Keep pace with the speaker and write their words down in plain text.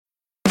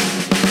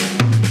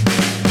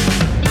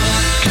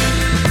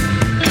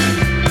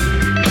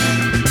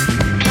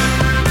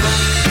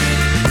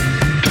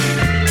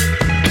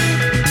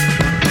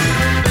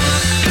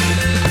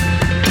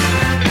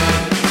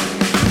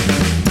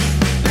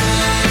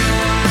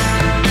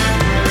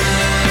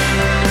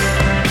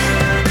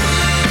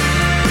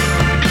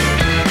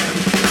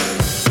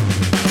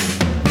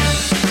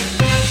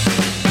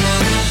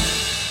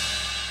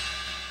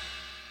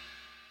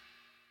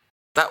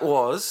That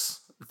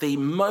was the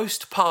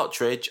most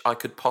partridge I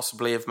could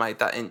possibly have made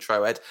that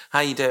intro, Ed. How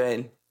you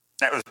doing?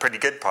 That was pretty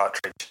good,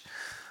 Partridge.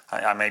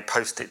 I may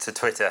post it to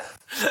Twitter.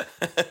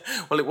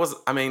 Well, it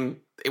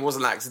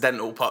wasn't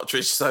accidental,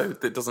 Partridge, so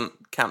it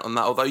doesn't count on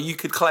that, although you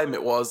could claim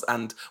it was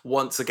and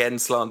once again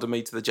slander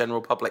me to the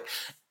general public.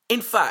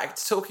 In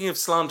fact, talking of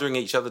slandering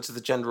each other to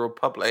the general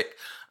public,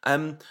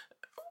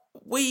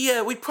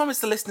 we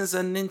promised the listeners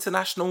an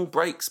international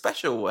break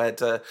special,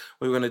 Ed.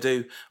 We were going to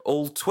do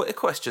all Twitter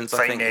questions,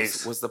 I think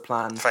was the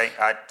plan. Fake.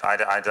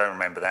 I don't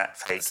remember that.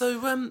 Fake. So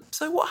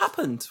what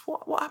happened?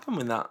 What happened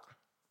with that?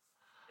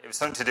 It was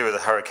something to do with a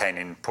hurricane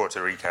in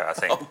Puerto Rico, I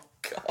think. Oh,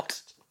 God.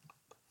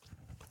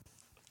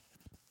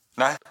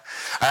 No?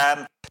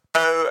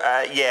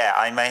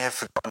 I may have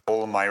forgotten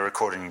all of my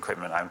recording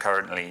equipment. I'm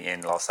currently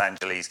in Los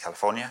Angeles,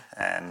 California,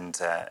 and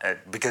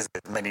because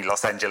there's many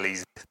Los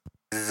Angeles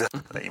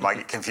that you might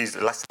get confused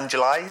with Los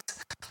Angeles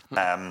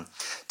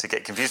to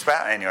get confused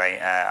about. Anyway,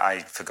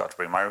 I forgot to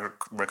bring my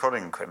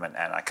recording equipment,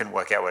 and I couldn't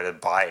work out where to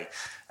buy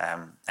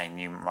a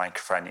new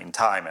microphone in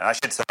time. And I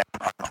should say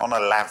I'm on a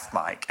lav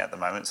mic at the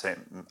moment, so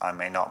I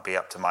may not be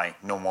up to my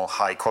normal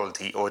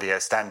high-quality audio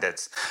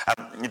standards.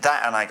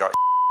 That and I got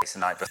the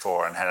night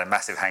before and had a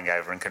massive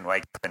hangover and couldn't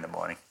wake up in the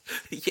morning.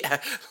 Yeah,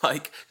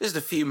 like just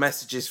a few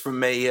messages from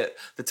me at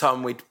the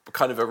time we'd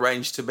kind of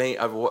arranged to meet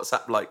over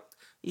WhatsApp, like,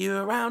 "You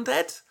around,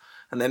 Ed?"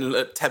 And then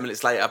 10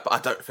 minutes later, I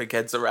don't think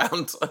Ed's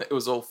around. It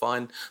was all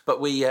fine.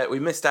 But we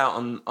missed out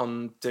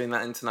on doing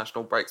that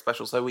international break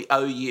special, so we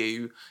owe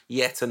you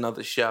yet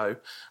another show.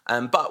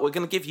 But we're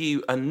going to give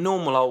you a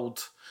normal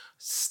old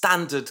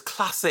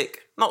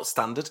classic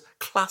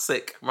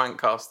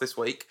Rankcast this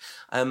week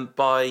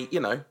by,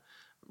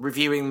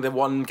 reviewing the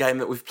one game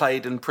that we've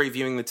played and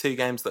previewing the two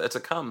games that are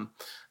to come.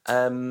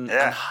 And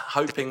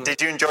hoping...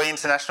 Did you enjoy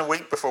International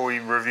Week before we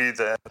review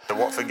the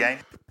Watford game?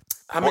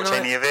 Watch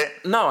any of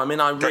it? No, I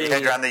really... Got your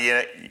head around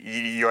the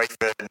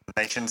UEFA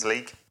Nations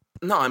League?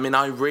 No,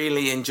 I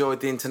really enjoyed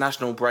the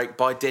international break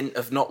by dint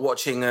of not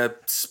watching a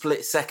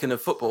split second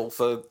of football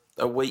for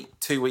a week,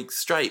 2 weeks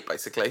straight,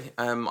 basically.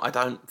 I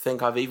don't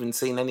think I've even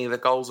seen any of the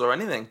goals or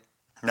anything.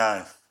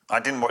 No, I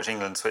didn't watch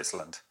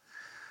England-Switzerland.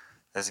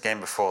 There's a game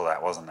before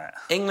that, wasn't there?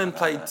 England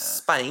played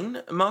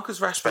Spain. Marcus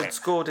Rashford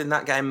scored in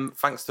that game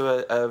thanks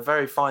to a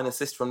very fine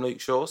assist from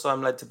Luke Shaw, so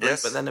I'm led to believe.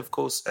 Yes. But then, of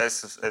course...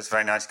 It's a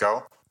very nice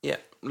goal. Yeah,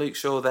 Luke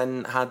Shaw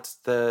then had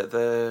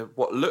the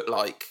what looked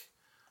like...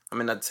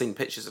 I'd seen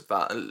pictures of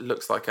that. It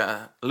looked like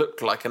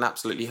an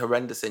absolutely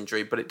horrendous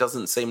injury, but it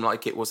doesn't seem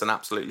like it was an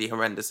absolutely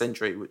horrendous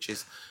injury, which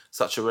is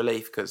such a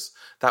relief, because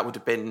that would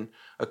have been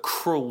a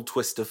cruel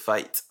twist of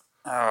fate.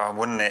 Oh,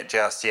 wouldn't it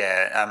just,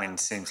 yeah. It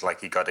seems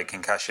like he got a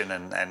concussion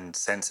and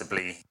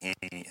sensibly he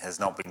has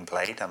not been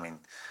played. I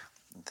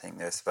think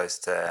they're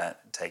supposed to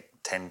take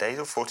 10 days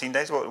or 14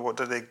 days. What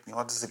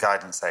does the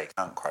guidance say? I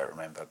can't quite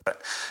remember.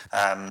 But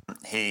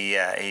he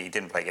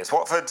didn't play against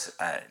Watford.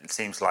 It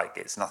seems like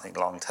it's nothing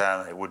long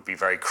term. It would be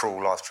very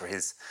cruel after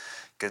his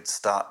good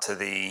start to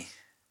the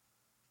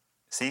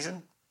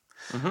season.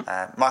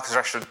 Mm-hmm. Marcus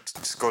Rashford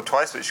scored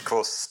twice, which of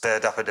course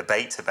stirred up a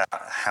debate about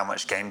how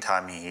much game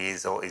time he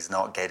is or is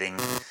not getting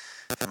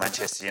for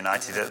Manchester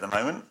United at the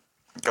moment.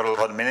 Got a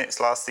lot of minutes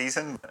last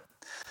season, but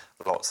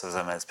lots of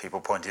them, as people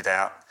pointed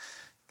out,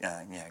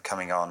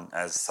 coming on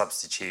as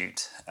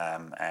substitute,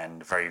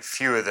 and very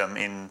few of them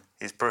in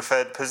his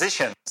preferred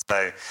position.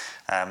 So,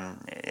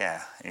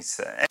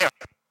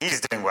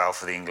 he's doing well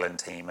for the England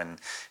team, and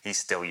he's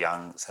still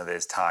young, so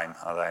there's time.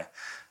 Although,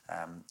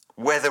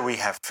 whether we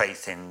have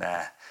faith in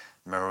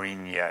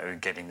Mourinho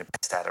getting the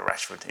best out of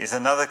Rashford is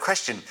another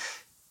question.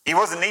 He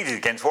wasn't needed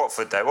against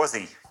Watford, though, was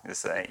he?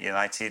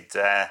 United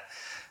got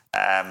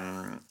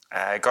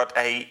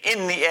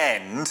in the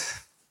end,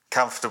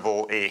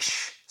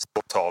 comfortable-ish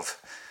sort of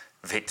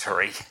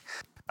victory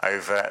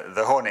over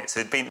the Hornets,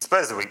 who'd beaten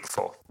Spurs the week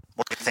before.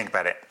 What do you think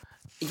about it?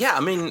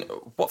 Yeah,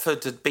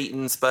 Watford had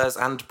beaten Spurs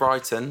and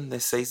Brighton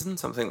this season,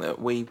 something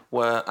that we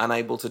were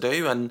unable to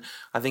do. And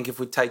I think if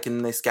we'd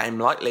taken this game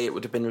lightly, it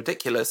would have been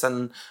ridiculous.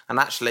 And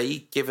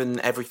actually, given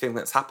everything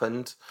that's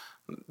happened,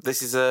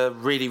 this is a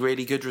really,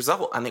 really good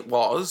result. And it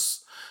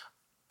was,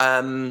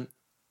 I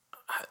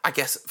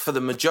guess, for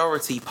the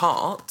majority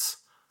part,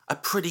 a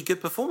pretty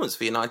good performance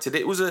for United.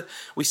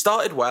 We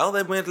started well,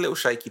 then we had a little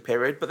shaky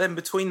period, but then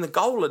between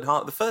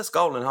the first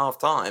goal and half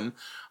time,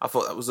 I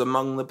thought that was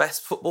among the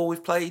best football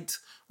we've played.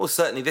 Well,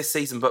 certainly this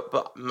season,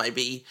 but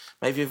maybe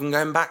even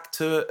going back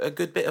to a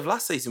good bit of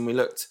last season, we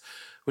looked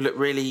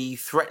really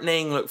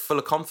threatening, looked full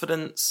of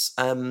confidence.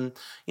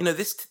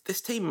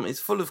 This team is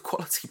full of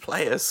quality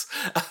players,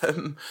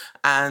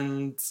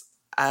 and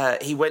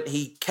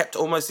he kept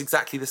almost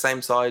exactly the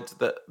same side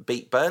that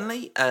beat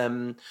Burnley.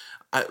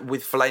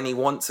 With Fellaini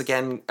once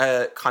again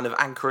kind of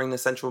anchoring the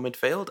central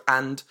midfield,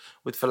 and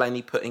with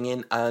Fellaini putting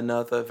in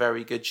another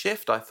very good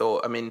shift, I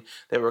thought.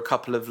 There were a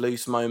couple of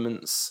loose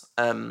moments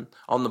on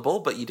the ball,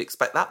 but you'd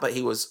expect that. But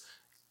he was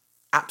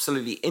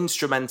absolutely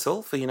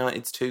instrumental for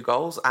United's 2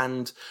 goals,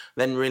 and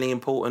then really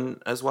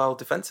important as well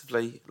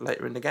defensively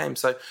later in the game.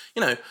 So,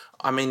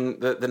 I mean,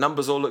 the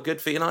numbers all look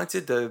good for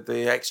United. The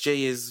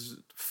XG is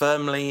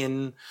firmly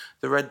in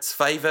the Reds'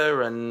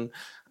 favour, and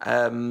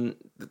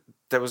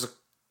there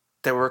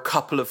were a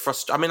couple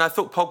of I mean, I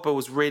thought Pogba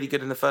was really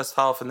good in the first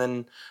half and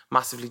then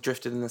massively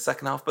drifted in the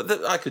second half.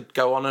 But I could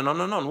go on and on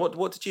and on.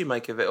 What did you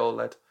make of it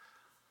all, Ed?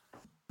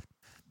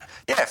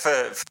 Yeah,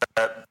 for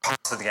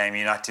parts of the game,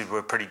 United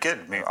were pretty good.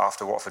 I mean,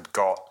 after Watford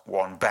got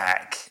one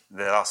back,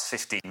 the last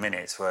 15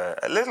 minutes were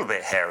a little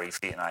bit hairy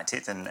for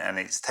United, and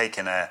it's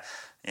taken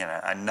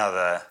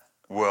another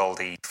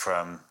worldie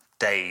from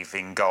Dave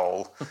in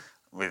goal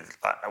with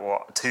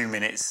 2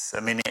 minutes,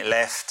 a minute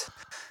left,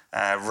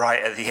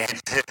 right at the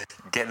end to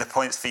get the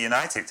points for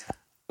United.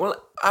 Well,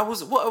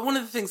 one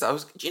of the things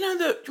do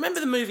you remember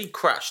the movie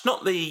Crash?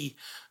 Not the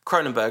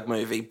Cronenberg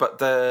movie, but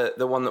the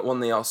one that won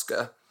the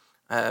Oscar.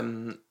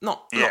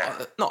 Not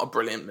a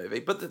brilliant movie,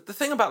 but the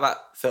thing about that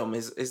film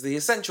is the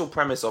essential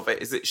premise of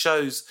it is it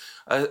shows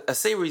a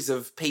series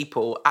of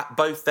people at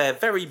both their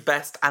very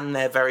best and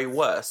their very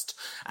worst.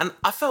 And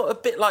I felt a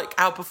bit like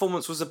our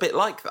performance was a bit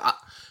like that.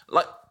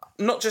 Like,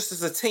 not just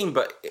as a team,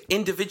 but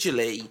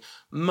individually,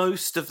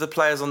 most of the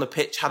players on the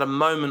pitch had a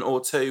moment or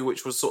two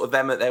which was sort of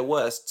them at their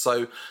worst.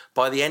 So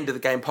by the end of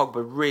the game,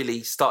 Pogba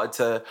really started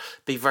to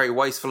be very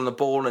wasteful on the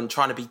ball and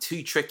trying to be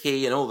too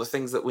tricky and all the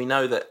things that we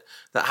know that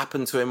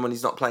happen to him when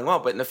he's not playing well.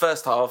 But in the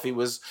first half, he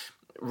was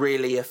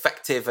really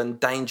effective and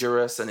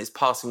dangerous and his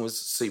passing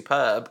was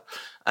superb.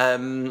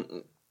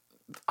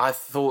 I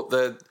thought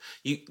that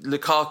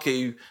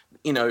Lukaku,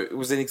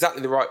 was in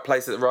exactly the right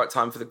place at the right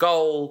time for the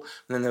goal.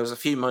 And then there was a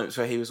few moments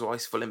where he was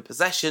wasteful in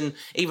possession.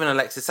 Even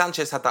Alexis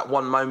Sanchez had that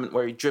one moment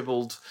where he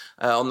dribbled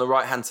on the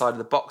right-hand side of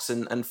the box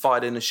and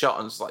fired in a shot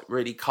and was like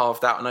really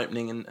carved out an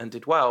opening and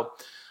did well.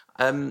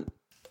 But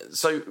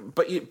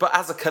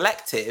as a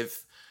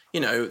collective,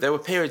 there were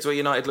periods where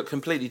United looked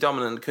completely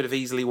dominant and could have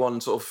easily won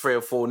sort of 3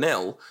 or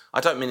 4-0. I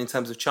don't mean in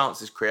terms of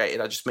chances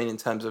created. I just mean in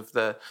terms of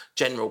the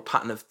general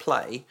pattern of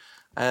play.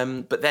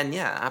 But then,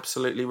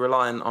 absolutely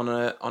reliant on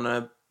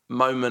a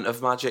moment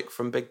of magic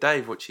from Big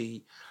Dave, which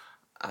he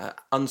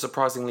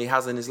unsurprisingly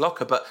has in his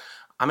locker. But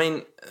I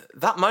mean,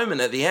 that moment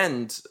at the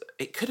end,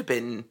 it could have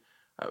been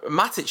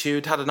Matic,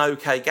 who'd had an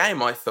okay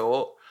game. I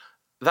thought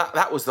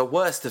that was the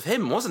worst of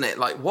him, wasn't it?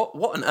 Like, what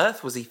on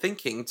earth was he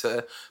thinking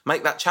to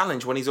make that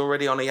challenge when he's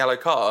already on a yellow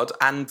card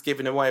and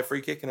giving away a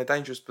free kick in a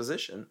dangerous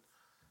position?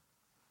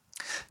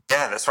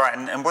 Yeah, that's right.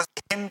 And was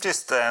it him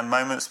just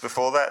moments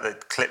before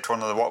that clipped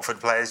one of the Watford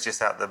players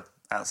just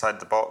outside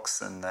the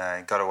box and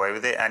got away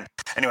with it? And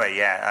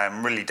anyway,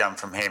 I'm really done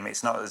from him.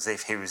 It's not as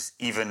if he was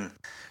even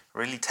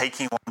really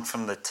taking one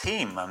from the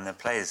team. I mean, the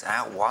player's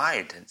out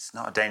wide. It's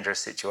not a dangerous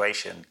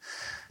situation.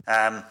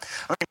 I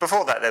mean,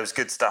 before that, there was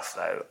good stuff,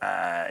 though.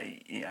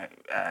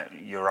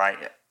 You're right.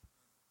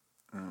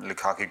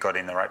 Lukaku got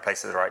in the right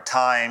place at the right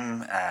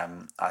time.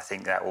 I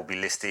think that will be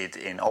listed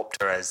in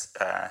Opta as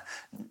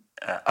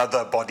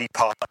other body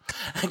part.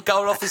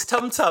 Goal off his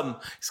tum-tum.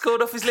 He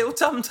scored off his little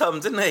tum-tum,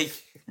 didn't he?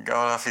 Goal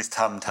off his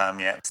tum-tum,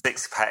 yeah.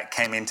 Six-pack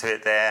came into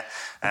it there.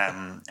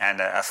 And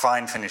a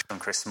fine finish from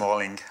Chris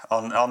Smalling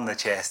on the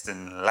chest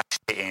and lashed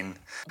it in.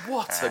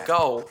 What a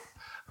goal.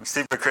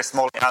 Super Chris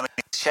Smalling. I mean,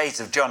 shades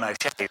of John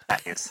O'Shea,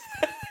 that is.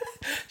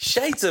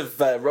 Shades of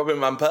Robin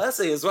Van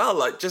Persie as well.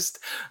 Like, just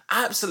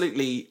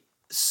absolutely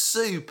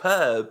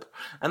superb.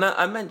 And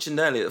I mentioned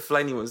earlier that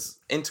Fellaini was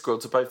integral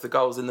to both the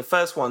goals. In the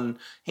first one,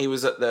 he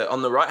was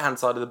on the right-hand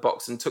side of the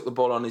box and took the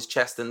ball on his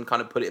chest and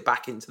kind of put it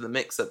back into the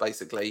mixer,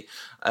 basically.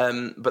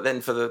 But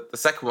then for the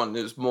second one,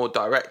 it was more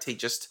direct. He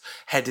just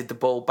headed the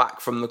ball back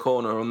from the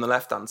corner on the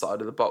left-hand side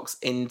of the box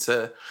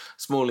into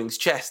Smalling's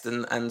chest.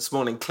 And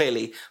Smalling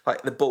clearly,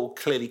 like, the ball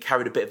clearly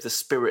carried a bit of the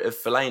spirit of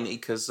Fellaini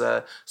because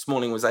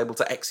Smalling was able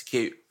to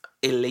execute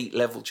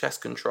elite-level chest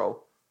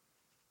control.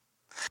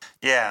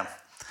 Yeah.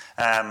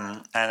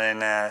 And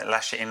then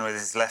lash it in with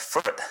his left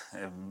foot.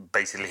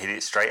 Basically hit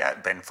it straight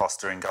at Ben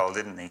Foster in goal,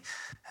 didn't he?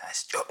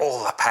 It's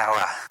all the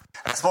power.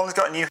 And Smalling's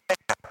got a new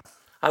haircut.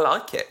 I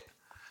like it.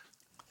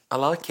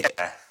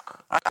 Yeah.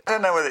 I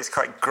don't know whether it's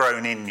quite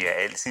grown in yet.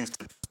 It seems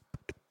to...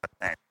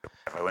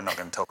 We're not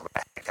going to talk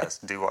about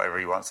haircuts. Do whatever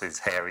he wants with his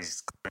hair.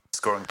 He's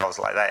scoring goals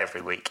like that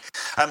every week.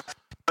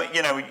 But,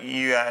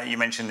 you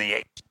mentioned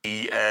the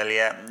XG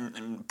earlier.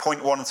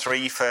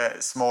 0.13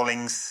 for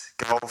Smalling's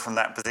goal from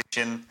that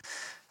position.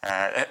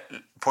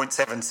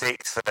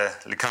 0.76 for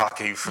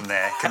Lukaku from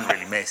there. Couldn't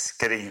really miss,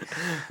 could he?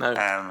 No.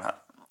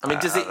 I mean,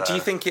 do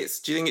you think it's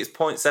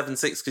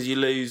 0.76 because you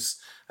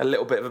lose a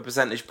little bit of a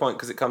percentage point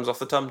because it comes off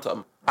the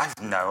tum-tum? I've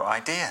no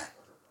idea.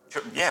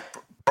 Yeah,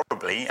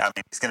 probably. I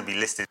mean, it's going to be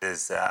listed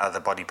as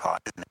other body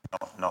part, isn't it?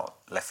 Not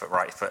left foot,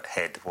 right foot,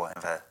 head,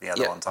 whatever the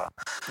other ones are.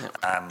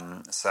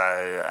 Yeah.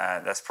 So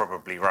that's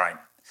probably right.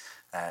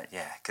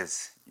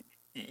 Because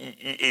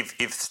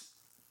if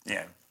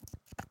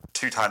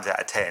 2 times out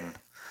of 10,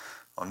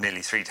 or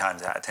nearly 3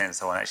 times out of 10,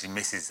 someone actually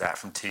misses that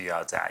from 2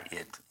 yards out,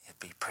 you'd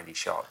be pretty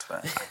shocked,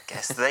 but I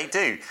guess they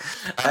do.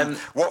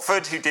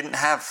 Watford, who didn't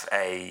have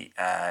a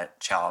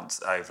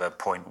chance over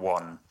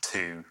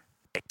 0.12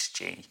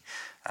 XG.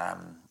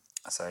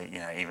 So,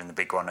 even the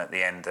big one at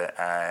the end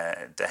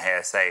that De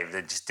Gea saved,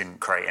 they just didn't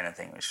create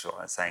anything, which is what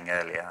I was saying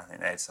earlier. I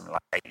think they had some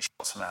 8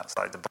 shots from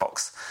outside the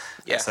box.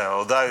 Yeah. So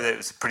although it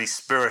was a pretty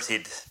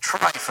spirited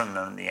try from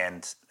them at the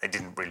end, they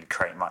didn't really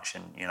create much,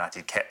 and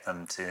United kept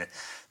them to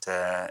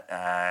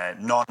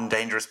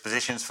non-dangerous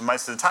positions for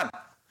most of the time.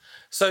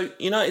 So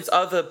United's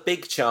other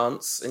big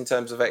chance in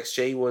terms of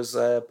XG was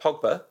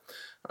Pogba,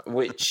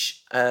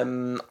 which,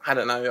 I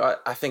don't know,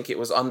 I think it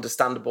was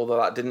understandable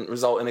that didn't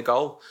result in a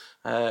goal.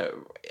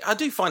 I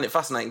do find it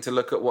fascinating to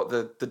look at what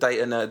the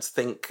data nerds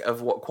think of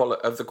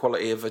the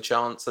quality of a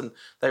chance, and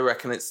they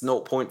reckon it's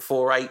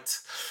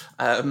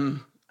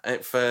 0.48.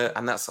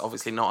 And that's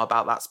obviously not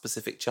about that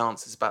specific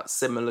chance. It's about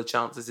similar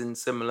chances in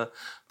similar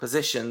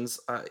positions.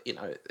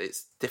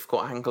 It's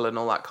difficult angle and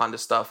all that kind of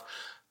stuff.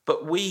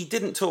 But we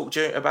didn't talk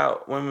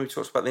about, when we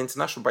talked about the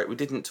international break, we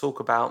didn't talk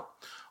about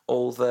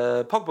all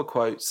the Pogba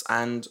quotes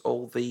and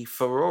all the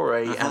furore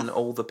and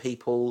all the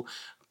people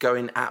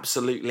going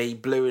absolutely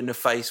blue in the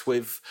face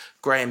with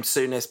Graham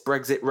Souness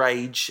Brexit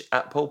rage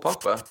at Paul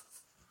Pogba.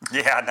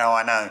 Yeah, no,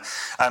 I know.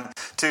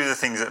 Two of the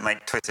things that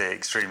make Twitter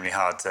extremely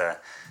hard to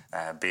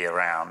be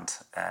around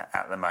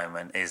at the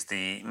moment is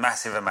the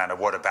massive amount of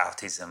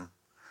whataboutism.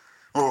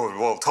 Oh,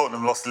 well,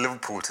 Tottenham lost to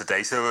Liverpool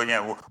today, so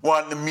why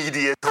aren't the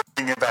media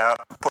talking about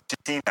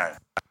Pochettino? That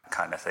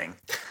kind of thing,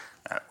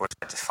 which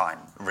I just find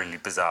really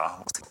bizarre.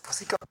 What's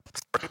he got to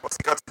do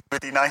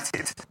with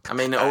United? I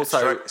mean,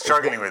 also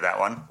struggling with that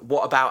one.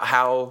 What about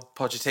how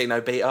Pochettino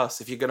beat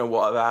us? If you're going to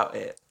what about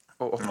it?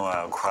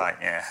 Well, quite,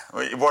 yeah.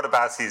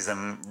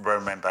 Whataboutism,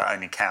 remember,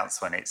 only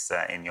counts when it's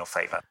in your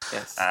favour.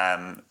 Yes.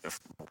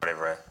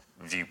 Whatever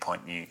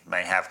viewpoint you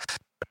may have.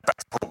 Back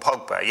to Paul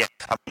Pogba, yeah.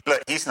 I mean,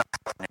 look, he's not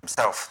helping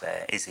himself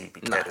there, is he?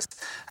 Because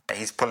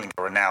he's pulling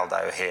a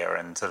Ronaldo here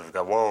and sort of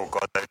go, whoa,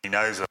 God only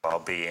knows where I'll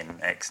be in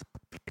X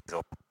years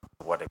or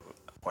whatever it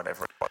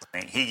was.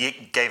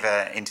 He gave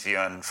an interview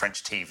on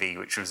French TV,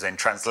 which was then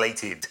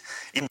translated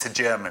into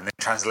German, then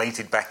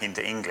translated back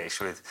into English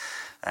with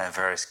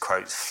various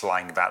quotes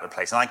flying about the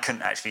place. And I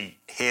couldn't actually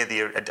hear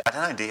I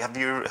don't know, have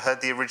you heard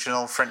the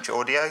original French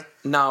audio?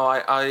 No,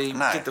 I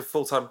did the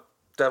full-time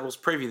Devils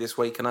preview this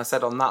week, and I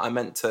said on that I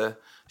meant to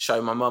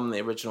show my mum the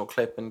original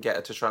clip and get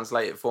her to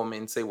translate it for me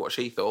and see what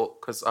she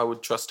thought, because I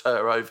would trust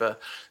her over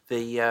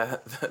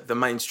the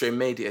mainstream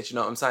media. Do you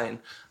know what I'm saying?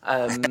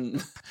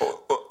 And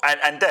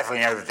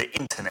definitely over the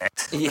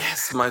internet.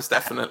 Yes, most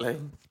definitely.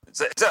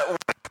 So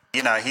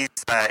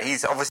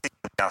he's obviously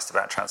asked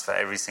about transfer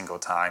every single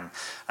time.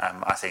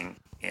 I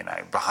think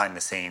behind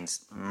the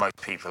scenes, most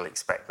people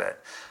expect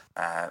that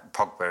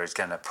Pogba is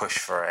going to push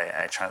for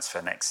a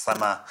transfer next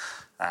summer.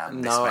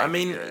 No, I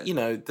mean,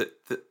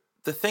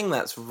 the thing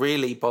that's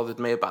really bothered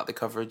me about the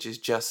coverage is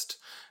just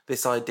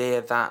this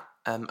idea that,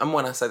 and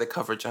when I say the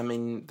coverage, I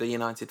mean the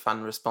United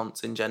fan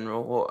response in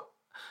general, or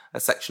a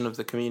section of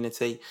the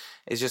community,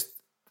 is just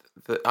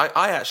that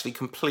I actually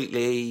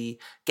completely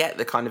get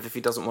the kind of, if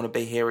he doesn't want to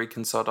be here, he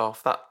can sod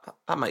off. That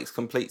makes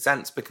complete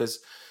sense, because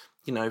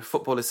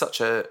football is such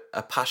a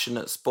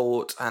passionate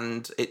sport,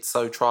 and it's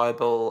so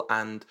tribal,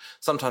 and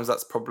sometimes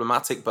that's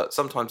problematic, but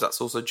sometimes that's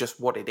also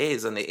just what it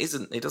is, and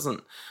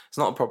it's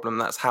not a problem.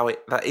 That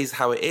is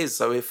how it is.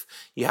 So if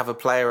you have a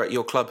player at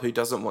your club who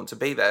doesn't want to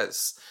be there,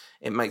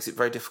 it makes it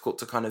very difficult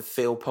to kind of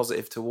feel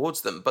positive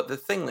towards them. But the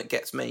thing that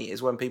gets me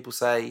is when people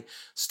say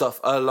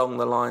stuff along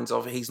the lines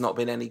of, he's not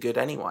been any good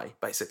anyway,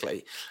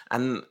 basically.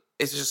 And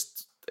it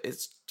just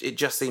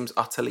seems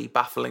utterly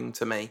baffling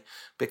to me,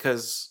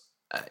 because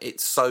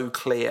it's so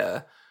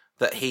clear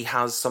that he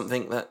has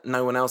something that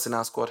no one else in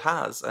our squad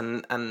has.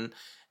 And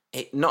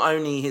not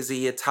only is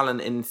he a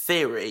talent in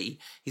theory,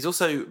 he's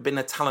also been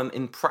a talent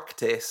in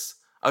practice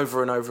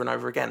over and over and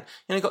over again.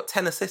 He got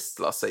 10 assists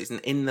last season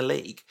in the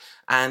league,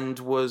 and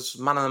was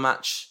man of the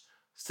match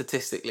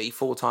statistically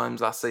 4 times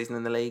last season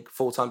in the league,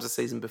 4 times the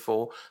season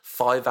before,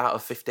 5 out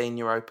of 15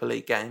 Europa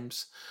League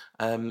games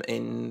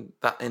in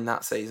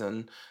that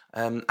season.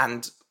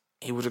 And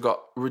he would have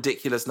got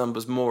ridiculous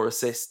numbers more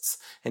assists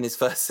in his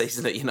first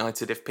season at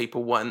United if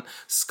people weren't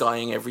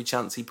skying every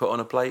chance he put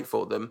on a plate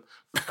for them.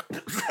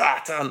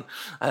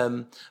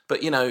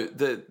 But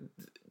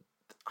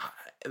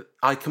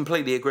I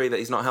completely agree that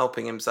he's not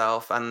helping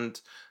himself,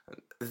 and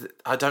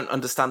I don't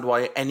understand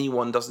why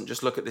anyone doesn't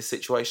just look at this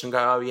situation and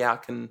go, oh yeah, I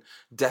can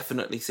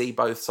definitely see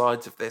both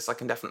sides of this. I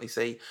can definitely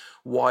see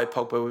why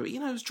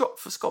Pogba was dropped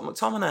for Scott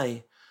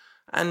McTominay,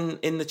 and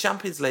in the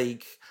Champions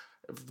League,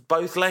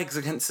 both legs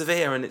against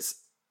Sevilla, and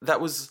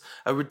that was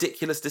a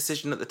ridiculous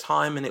decision at the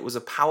time, and it was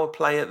a power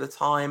play at the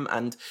time,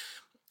 and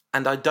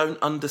I don't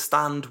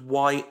understand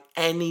why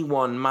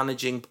anyone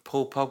managing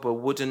Paul Pogba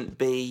wouldn't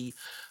be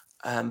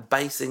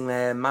basing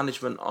their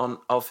management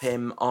of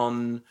him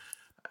on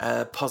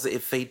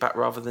positive feedback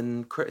rather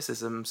than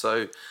criticism.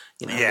 So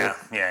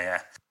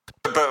yeah.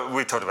 But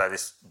we've talked about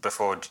this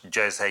before.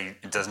 Jose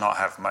does not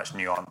have much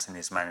nuance in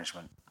his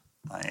management.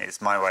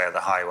 It's my way or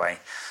the highway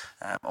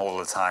all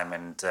the time,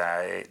 and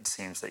it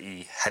seems that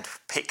he had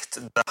picked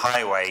the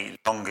highway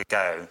long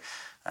ago.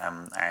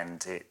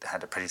 And it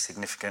had a pretty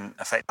significant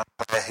effect on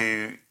a player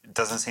who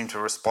doesn't seem to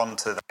respond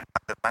to that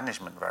kind of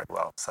management very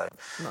well. So,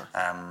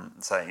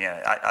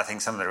 I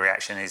think some of the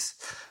reaction is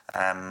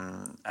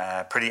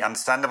pretty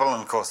understandable.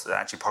 And of course,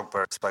 actually, Pogba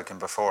has spoken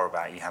before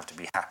about you have to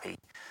be happy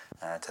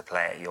to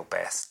play at your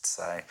best.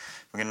 So,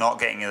 if we're not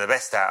getting the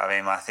best out of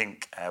him, I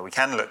think we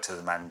can look to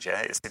the manager.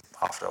 It's,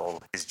 after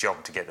all, his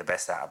job to get the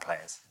best out of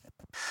players.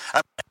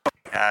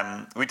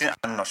 I'm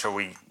not sure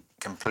we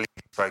completely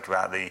spoke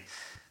about the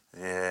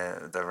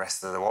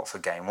rest of the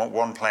Watford game.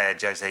 One player,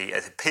 Jose,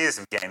 appears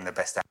to be getting the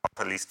best out,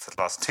 at least for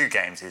the last two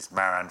games, is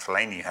Marouane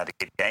Fellaini, who had a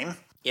good game.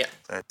 Yeah.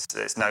 So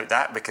let's note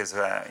that, because,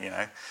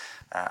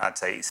 I'd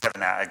say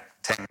 7 out of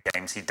 10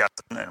 games he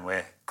doesn't, and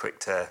we're quick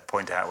to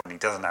point out when he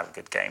doesn't have a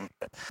good game.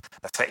 But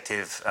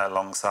effective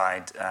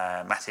alongside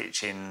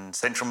Matic in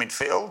central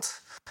midfield,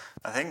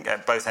 I think,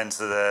 at both ends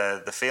of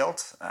the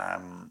field.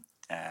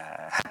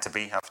 Had to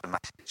be after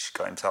Matic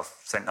got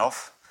himself sent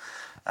off.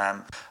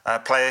 A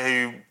player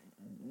who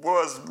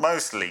was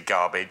mostly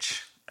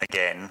garbage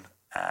again.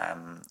 I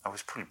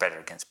was probably better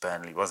against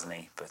Burnley, wasn't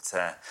he? But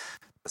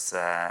was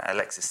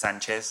Alexis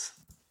Sanchez.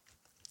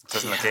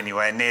 Doesn't look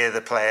anywhere near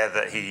the player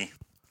that he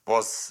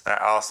was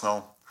at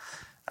Arsenal.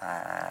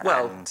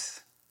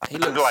 He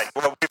looks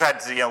we've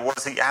had.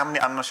 What's he? How many?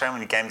 I'm not sure how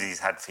many games he's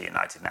had for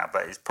United now,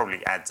 but it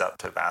probably adds up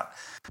to about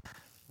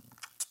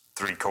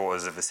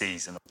 3/4 of a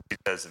season, or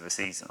 2/3 of a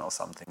season, or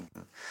something.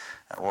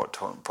 At what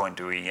point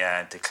do we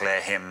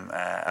declare him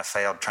a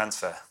failed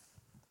transfer?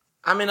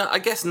 I mean, I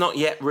guess not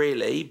yet,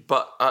 really,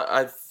 but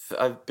I've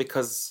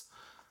because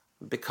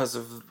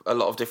of a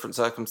lot of different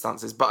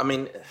circumstances. But I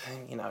mean,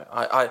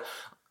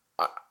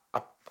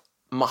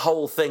 my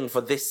whole thing for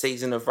this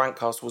season of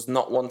Rantcast was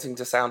not wanting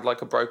to sound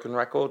like a broken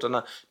record, and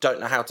I don't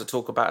know how to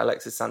talk about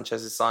Alexis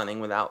Sanchez's signing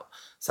without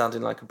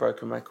sounding like a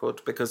broken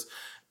record, because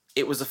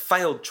it was a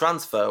failed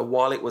transfer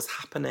while it was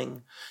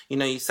happening.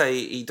 You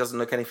say he doesn't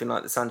look anything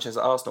like the Sanchez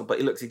at Arsenal, but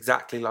he looks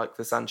exactly like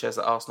the Sanchez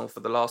at Arsenal for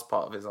the last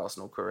part of his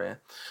Arsenal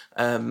career.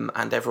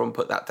 And everyone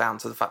put that down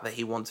to the fact that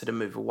he wanted to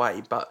move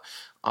away. But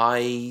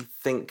I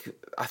think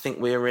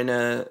we're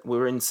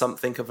in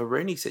something of a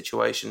Rooney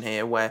situation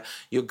here, where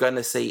you're going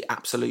to see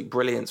absolute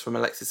brilliance from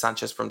Alexis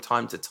Sanchez from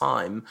time to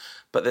time,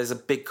 but there's a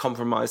big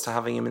compromise to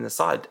having him in the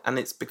side. And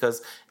it's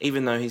because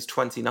even though he's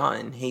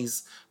 29,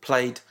 he's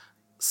played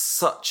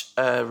such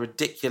a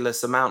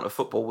ridiculous amount of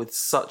football with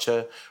such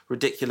a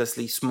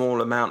ridiculously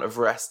small amount of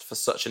rest for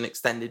such an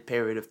extended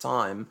period of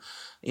time,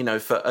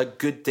 for a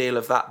good deal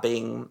of that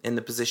being in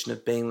the position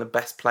of being the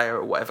best player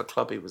at whatever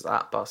club he was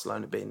at,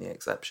 Barcelona being the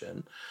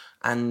exception.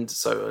 And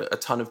so a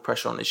ton of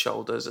pressure on his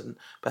shoulders, and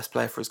best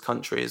player for his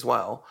country as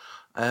well.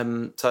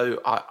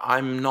 So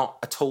I'm not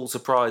at all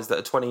surprised that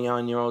a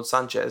 29-year-old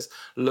Sanchez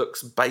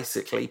looks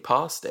basically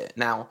past it.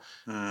 Now,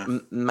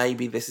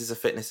 maybe this is a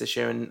fitness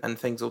issue and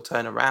things will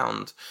turn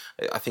around.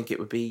 I think it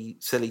would be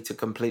silly to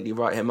completely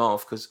write him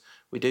off, because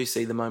we do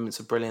see the moments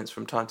of brilliance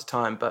from time to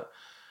time.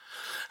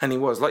 And he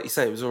was, like you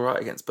say, he was all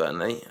right against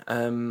Burnley.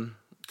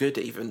 Good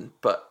even,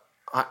 but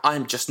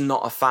I'm just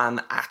not a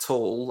fan at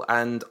all,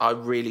 and I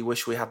really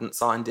wish we hadn't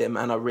signed him,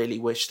 and I really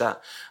wish that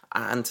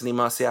Anthony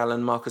Martial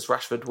and Marcus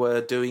Rashford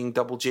were doing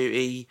double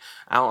duty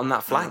out on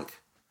that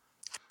flank.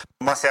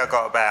 Martial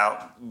got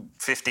about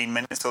 15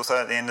 minutes or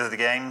so at the end of the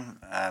game.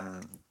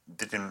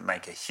 Didn't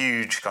make a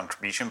huge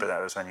contribution, but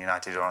that was when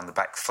United were on the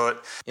back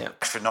foot. Yeah.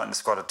 Rashford not in the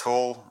squad at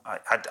all.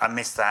 I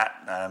missed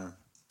that,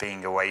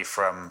 being away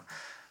from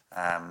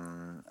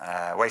home,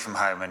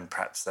 and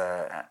perhaps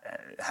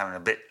having a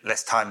bit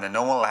less time than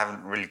normal. I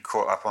haven't really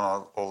caught up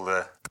on all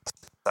the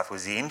stuff.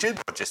 Was he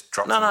injured or just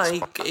dropped? No,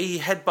 he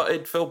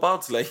headbutted Phil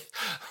Bardsley.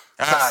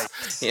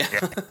 That's why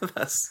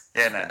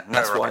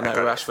no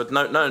Rashford.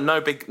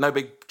 No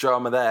big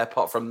drama there,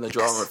 apart from the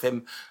drama of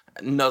him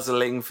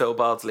nuzzling Phil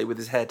Bardsley with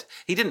his head.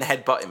 He didn't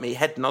headbutt him; he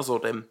head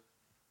nuzzled him.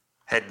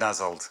 Head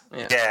nuzzled.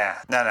 Yeah.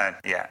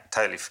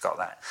 Totally forgot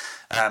that.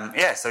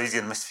 So he's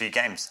going to miss a few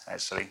games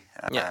actually.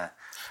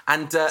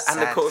 And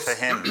of course, for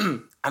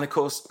him. And of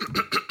course,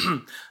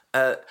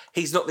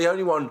 he's not the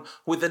only one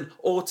with an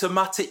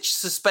automatic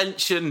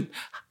suspension.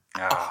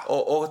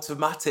 Or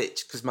automatic,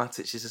 because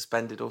Matic is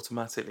suspended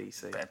automatically. You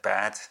see,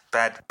 bad,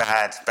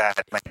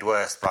 made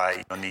worse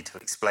by your need to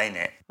explain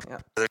it. Yeah.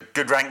 The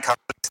good rank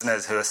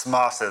listeners who are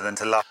smarter than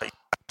to laugh at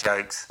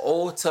jokes.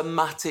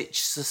 Automatic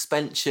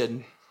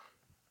suspension.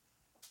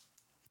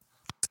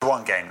 It's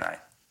one game though.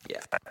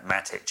 Yeah,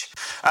 Matic.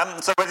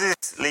 So where does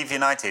this leave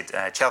United?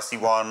 Chelsea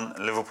won,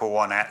 Liverpool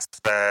won at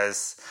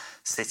Spurs,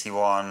 City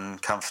won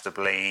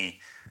comfortably.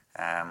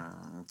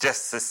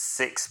 Just the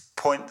 6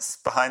 points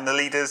behind the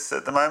leaders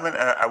at the moment.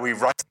 Are we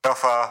writing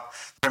off our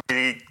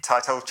Premier League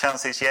title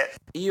chances yet?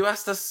 You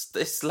asked us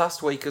this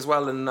last week as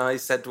well, and I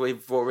said we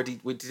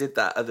did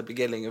that at the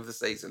beginning of the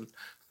season.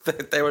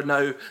 There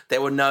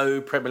were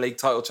no Premier League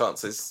title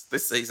chances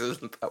this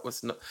season. That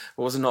was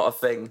not a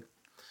thing.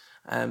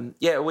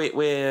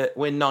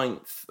 We're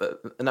ninth.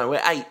 We're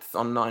 8th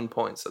on 9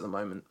 points at the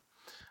moment.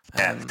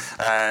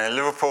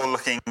 Liverpool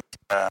looking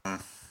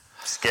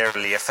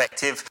scarily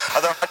effective.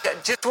 Although,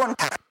 just one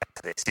caveat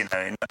to this,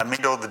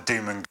 amid all the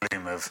doom and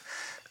gloom of,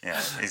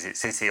 is it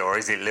City or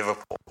is it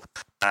Liverpool?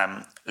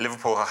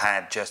 Liverpool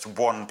had just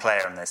one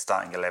player in their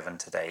starting 11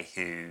 today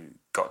who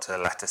got to the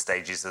latter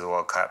stages of the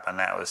World Cup, and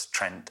that was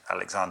Trent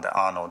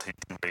Alexander-Arnold, who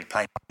didn't really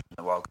play much in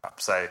the World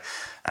Cup. So,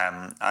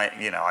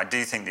 I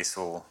do think this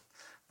will.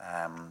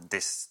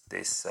 This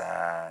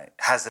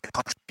has a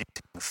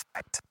contributing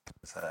fact.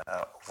 An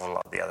awful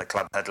lot of the other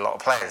clubs had a lot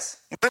of players,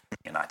 including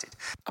United.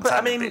 But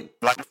I mean,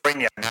 like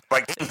Mourinho,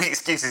 by getting the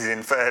excuses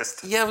in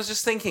first. Yeah, I was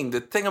just thinking.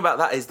 The thing about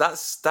that is that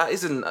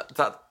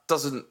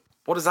doesn't.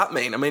 What does that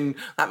mean? I mean,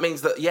 that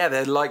means that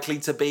they're likely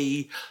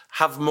to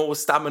have more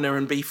stamina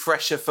and be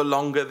fresher for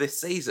longer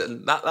this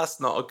season. That's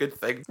not a good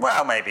thing.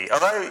 Well, maybe.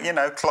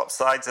 Although Klopp's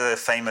sides are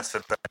famous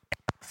for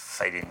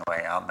fading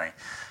away, aren't they?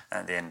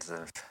 At the end of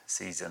the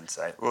season,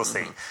 so we'll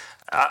see.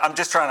 I'm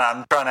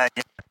trying to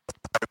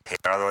hope here.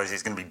 Otherwise,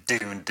 it's going to be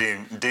doom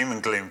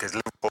and gloom because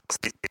Liverpool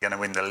are going to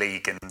win the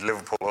league and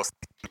Liverpool are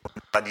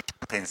the bloody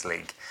Champions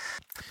League.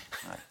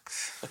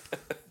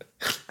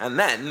 And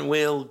then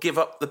we'll give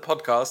up the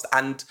podcast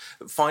and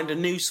find a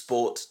new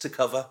sport to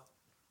cover.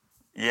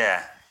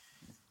 Yeah,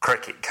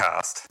 cricket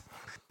cast.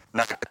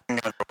 No, I'm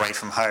going away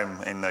from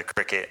home in the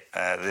cricket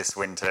this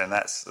winter, and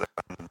that's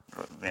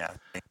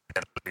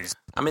lose.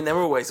 I mean, they're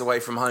always away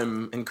from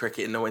home in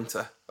cricket in the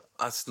winter.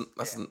 That's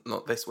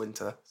not this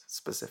winter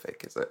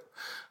specific, is it?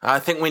 I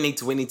think we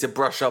need to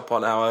brush up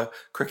on our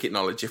cricket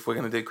knowledge if we're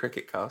going to do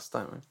cricket cast,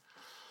 don't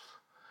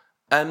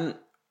we?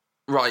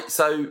 Right.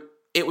 So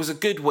it was a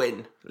good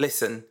win.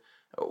 Listen,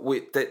 I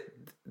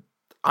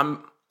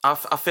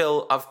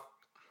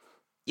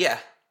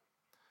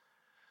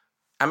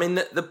mean,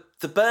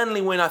 the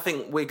Burnley win, I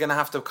think we're going to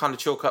have to kind of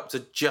chalk up to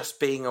just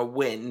being a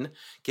win,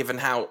 given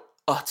how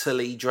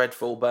utterly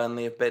dreadful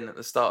Burnley have been at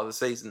the start of the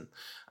season.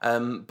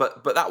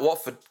 But that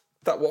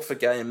Watford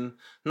game,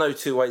 no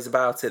two ways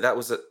about it. That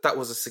was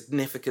a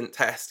significant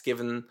test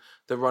given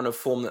the run of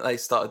form that they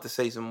started the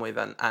season with,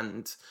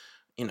 and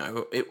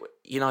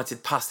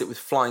United passed it with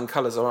flying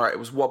colours. All right, it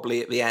was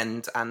wobbly at the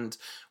end, and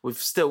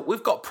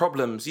we've got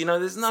problems.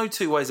 There's no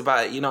two ways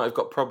about it. United have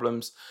got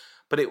problems,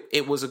 but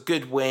it was a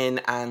good win.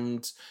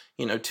 And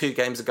 2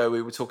 games ago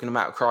we were talking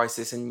about a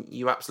crisis, and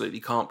you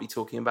absolutely can't be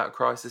talking about a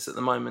crisis at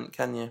the moment,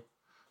 can you?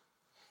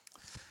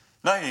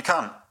 No, you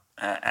can't,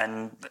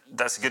 and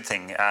that's a good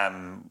thing.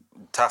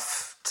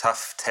 Tough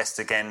test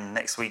again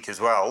next week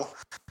as well.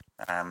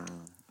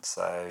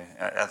 So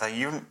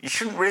you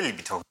shouldn't really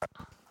be talking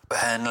about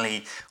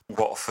Burnley,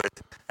 Watford,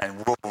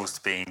 and Wolves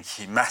being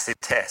massive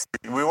tests.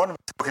 We want to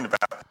be talking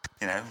about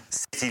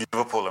City,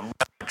 Liverpool, and Real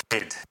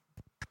Madrid.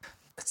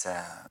 But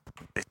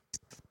this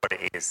is what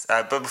it is.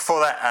 But before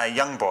that,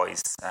 Young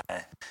Boys.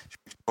 Should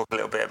we talk a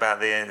little bit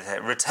about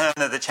the return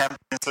of the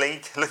Champions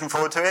League? Looking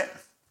forward to it.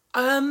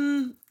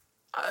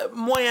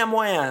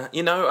 Moya.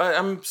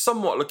 I'm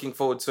somewhat looking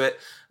forward to it.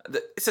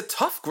 It's a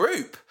tough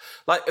group.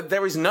 Like,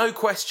 there is no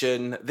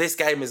question this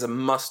game is a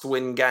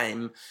must-win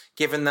game,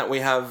 given that we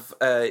have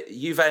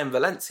Juve and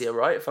Valencia,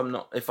 right? If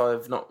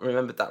I've not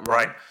remembered that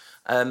right.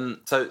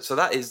 So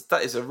that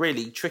is a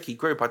really tricky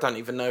group. I don't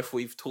even know if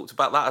we've talked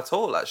about that at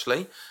all,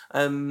 actually.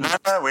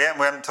 No, we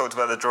haven't talked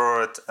about the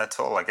draw at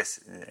all. I guess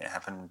it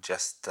happened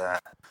just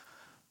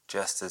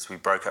as we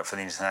broke up for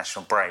the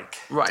international break,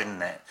 right,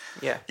 didn't it?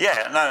 Yeah.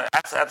 Yeah, no,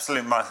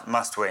 absolute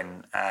must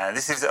win.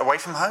 This is away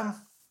from home?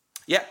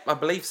 Yeah, I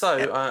believe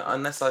so,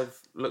 unless I've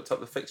looked up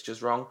the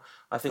fixtures wrong.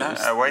 I think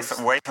away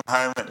from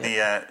home at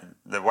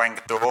the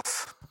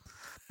Wankdorf.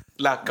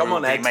 Come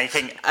on, Ed.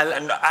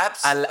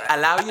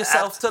 Allow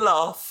yourself to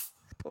laugh.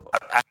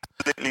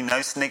 Absolutely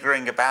no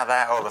sniggering about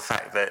that, or the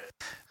fact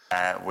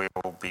that we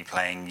will be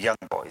playing Young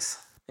Boys.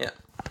 Yeah.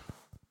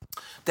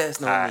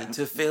 There's no need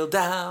to feel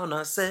down,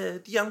 I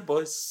said, Young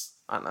Boys.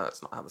 I know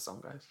that's not how the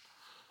song goes.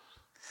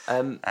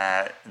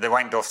 The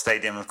Wankdorf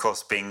Stadium, of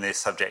course, being the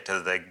subject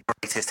of the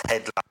greatest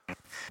headline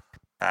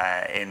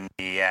in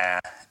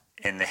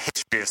the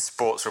history of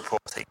sports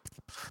reporting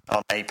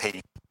on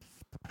AP.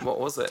 What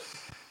was it?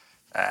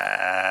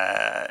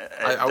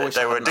 I wish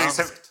they were doing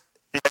some.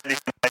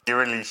 You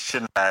really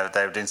shouldn't have.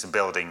 They were doing some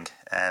building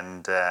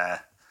and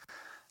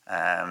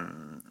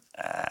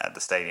at the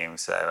stadium,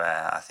 so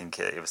I think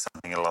it was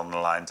something along the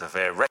lines of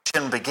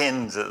 "Erection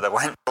begins at the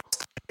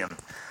Wankdorf Stadium."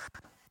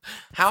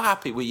 How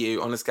happy were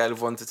you on a scale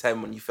of 1 to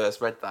 10 when you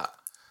first read that?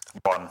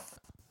 1.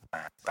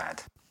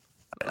 Bad.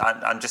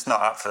 I'm just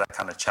not up for that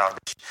kind of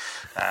childish,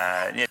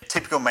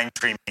 typical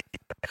mainstream media.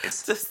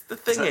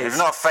 It's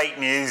not fake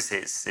news.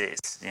 It's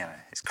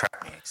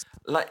crap news.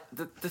 Like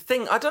the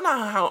thing, I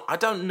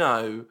don't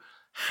know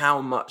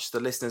how much the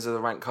listeners of the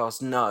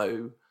Rantcast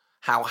know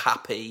how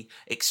happy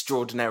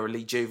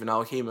extraordinarily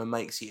juvenile humour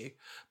makes you,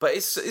 but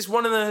it's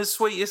one of the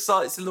sweetest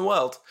sights in the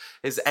world.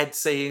 Is Ed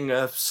seeing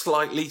a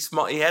slightly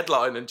smutty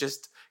headline and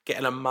just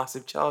getting a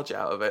massive charge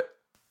out of it.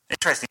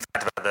 Interesting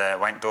fact about the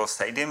Wankdorf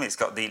Stadium, it's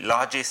got the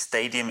largest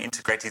stadium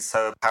integrated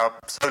solar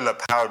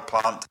powered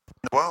plant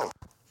in the world.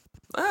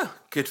 Ah,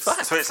 good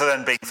fact.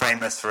 Switzerland being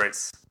famous for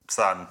its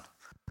sun.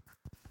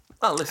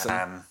 Well,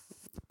 listen,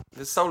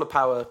 there's solar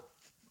power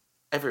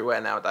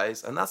everywhere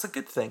nowadays, and that's a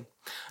good thing.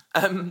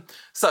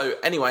 So,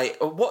 anyway,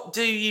 what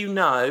do you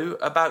know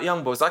about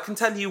Young Boys? I can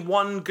tell you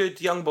one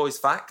good Young Boys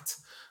fact,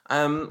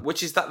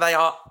 which is that they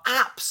are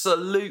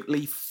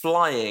absolutely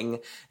flying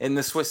in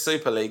the Swiss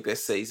Super League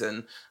this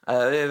season.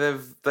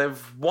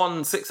 They've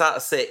won 6 out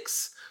of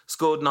 6,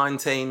 scored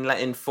 19, let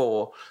in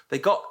 4. They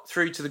got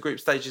through to the group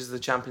stages of the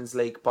Champions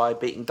League by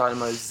beating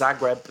Dynamo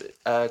Zagreb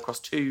across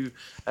two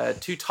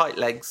tight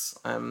legs.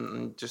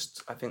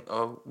 Just, I think,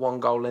 1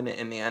 goal in it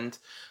in the end.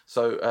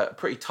 So,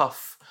 pretty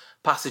tough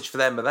passage for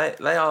them. But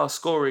they are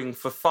scoring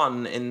for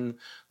fun in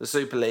the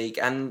Super League.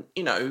 And,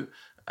 you know,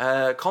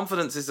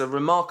 confidence is a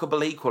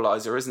remarkable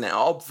equaliser, isn't it?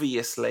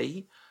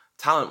 Obviously,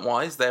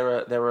 talent-wise,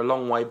 they're a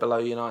long way below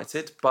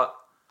United. But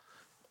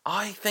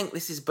I think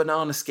this is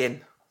banana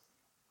skin.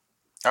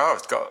 Oh,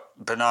 it's got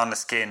banana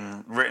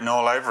skin written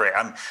all over it.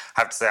 I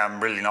have to say I'm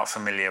really not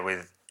familiar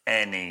with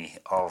any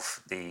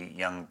of the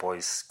Young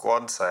Boys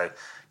squad, so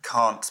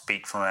can't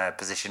speak from a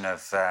position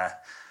of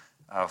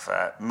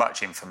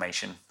much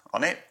information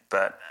on it.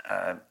 But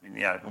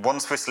won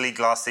Swiss League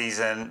last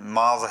season,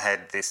 miles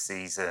ahead this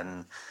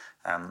season.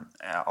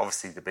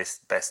 Obviously, the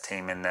best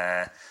team in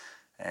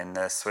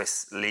the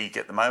Swiss League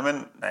at the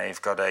moment.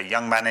 They've got a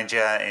young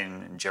manager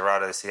in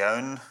Gerardo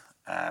Sion,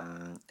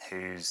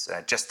 who's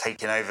just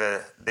taken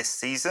over this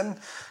season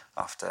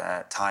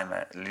after time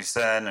at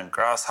Lucerne and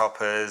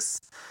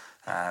Grasshoppers,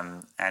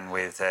 and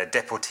with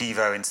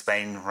Deportivo in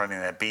Spain running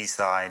their B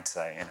side.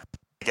 So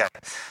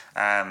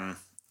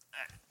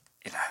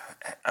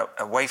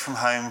away from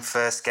home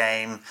first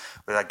game.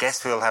 With I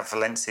guess we'll have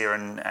Valencia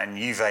and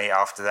Juve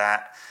after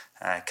that.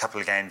 A couple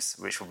of games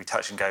which will be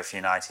touch and go for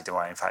United.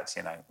 Well, in fact,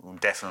 we'll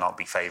definitely not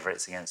be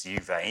favourites against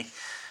Juve,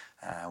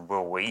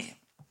 will we?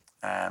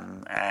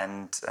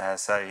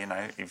 So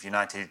if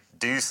United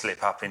do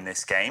slip up in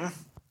this game,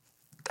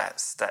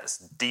 that's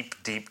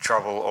deep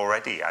trouble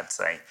already, I'd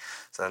say.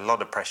 So a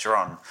lot of pressure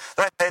on.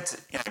 That said,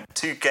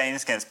 2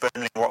 games against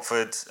Burnley and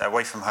Watford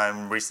away from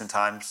home recent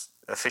times,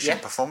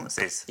 efficient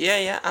performances.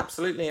 Yeah,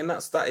 absolutely, and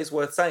that is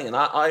worth saying. And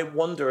I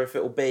wonder if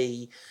it will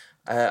be.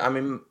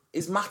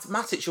 Is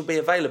Matic will be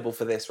available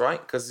for this, right?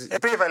 Because it'll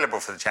be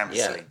available for the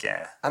Champions League,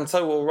 yeah. And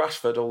so will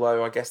Rashford,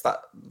 although I guess that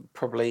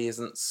probably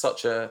isn't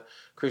such a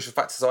crucial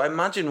factor. So I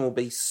imagine we'll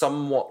be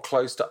somewhat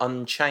close to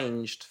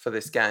unchanged for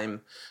this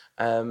game.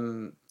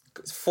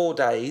 It's 4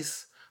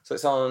 days, so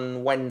it's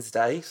on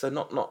Wednesday, so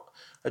not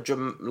a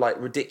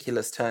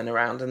ridiculous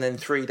turnaround, and then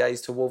 3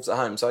 days to Wolves at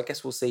home. So I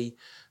guess we'll see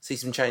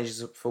some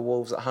changes for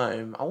Wolves at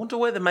home. I wonder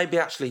whether maybe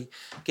actually,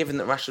 given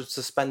that Rashford's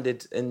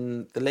suspended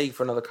in the league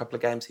for another couple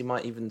of games, he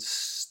might even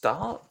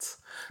start.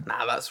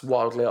 Nah, that's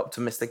wildly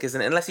optimistic,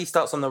 isn't it? Unless he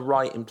starts on the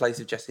right in place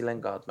of Jesse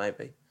Lingard,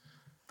 maybe.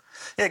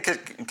 Yeah,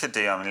 could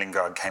do. I mean,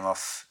 Lingard came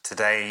off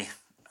today.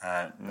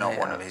 Not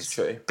one of his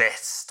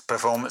best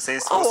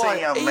performances. We'll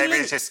see. Maybe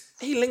it's just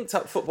he linked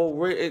up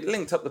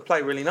the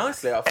play really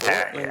nicely. I thought.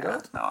 Yeah.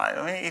 No,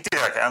 I mean he did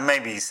okay. And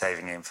maybe he's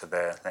saving him for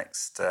the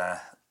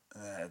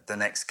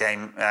next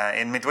game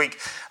in midweek.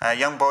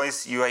 Young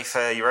Boys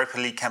UEFA Europa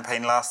League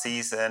campaign last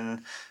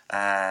season,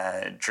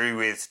 drew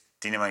with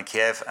Dynamo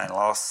Kiev and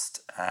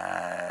lost.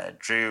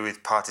 Drew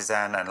with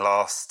Partizan and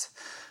lost.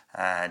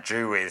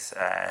 Drew with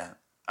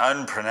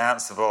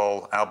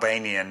unpronounceable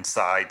Albanian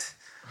side.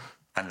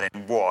 And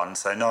then won,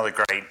 so not a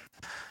great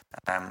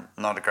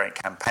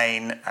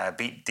campaign.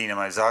 Beat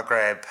Dinamo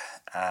Zagreb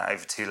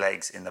over 2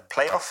 legs in the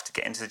playoff to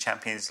get into the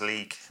Champions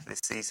League this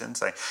season.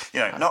 So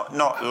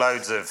not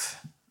loads of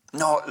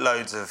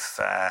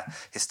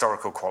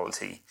historical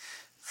quality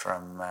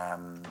from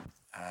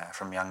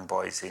Young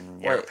Boys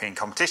in European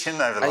competition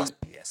over the last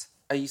few years.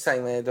 Are you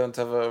saying they don't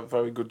have a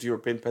very good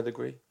European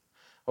pedigree?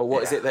 Or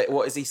what is it?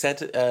 What has he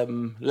said?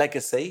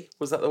 Legacy,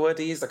 was that the word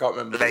he used? I can't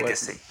remember.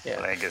 Legacy.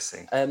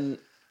 Legacy.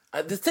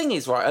 The thing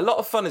is, right, a lot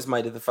of fun is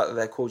made of the fact that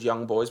they're called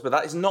Young Boys, but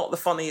that is not the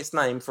funniest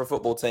name for a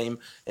football team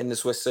in the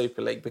Swiss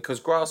Super League, because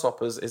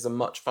Grasshoppers is a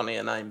much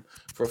funnier name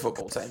for a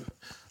football team.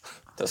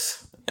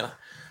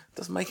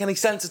 Doesn't make any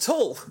sense at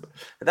all.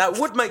 That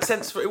would make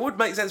sense for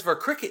a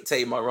cricket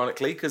team,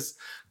 ironically, because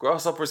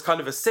Grasshopper is kind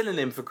of a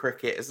synonym for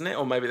cricket, isn't it?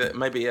 Or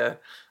maybe a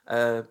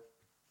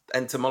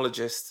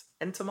entomologist.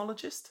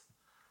 Entomologist?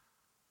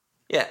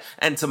 Yeah,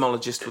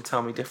 entomologist will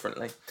tell me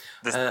differently.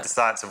 The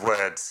science of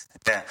words.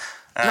 Yeah.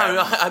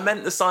 No, I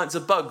meant the science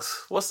of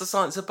bugs. What's the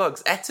science of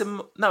bugs?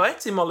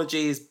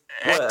 Etymology is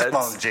words.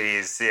 Etymology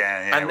is,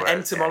 and words,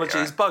 entomology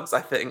is bugs,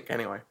 I think,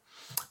 anyway.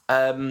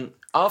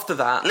 After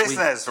that...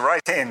 Listeners,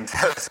 write in.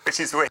 Tell us which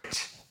is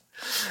which.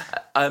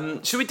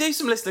 Should we do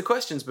some listener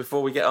questions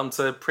before we get on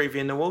to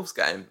previewing the Wolves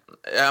game?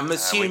 I'm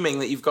assuming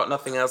that you've got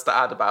nothing else to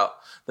add about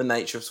the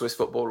nature of Swiss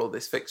football or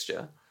this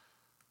fixture.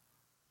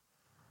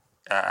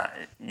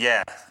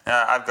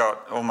 I've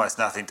got almost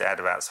nothing to add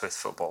about Swiss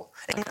football.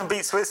 England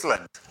beat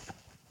Switzerland.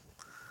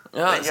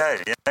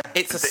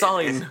 It's a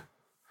sign.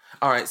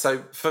 All right,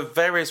 so for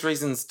various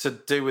reasons to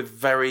do with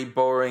very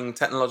boring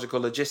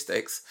technological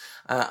logistics,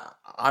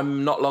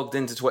 I'm not logged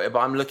into Twitter,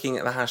 but I'm looking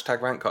at the hashtag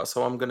Rantcast,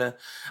 so I'm going to...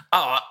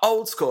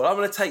 old school, I'm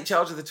going to take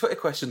charge of the Twitter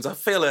questions. I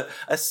feel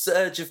a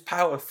surge of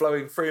power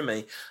flowing through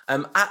me.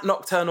 At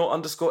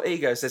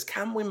Nocturnal_Ego says,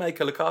 can we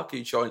make a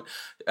Lukaku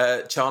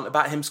chant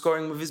about him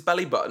scoring with his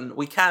belly button?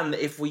 We can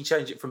if we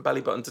change it from belly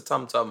button to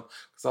tum-tum,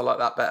 because I like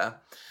that better.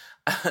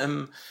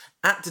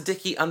 At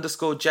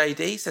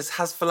Dicky_JD says,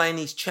 has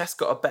Fellaini's chess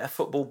got a better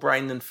football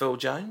brain than Phil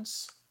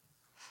Jones?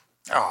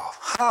 Oh,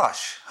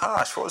 harsh.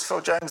 What's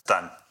Phil Jones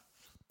done?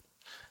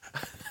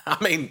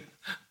 I mean,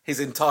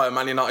 his entire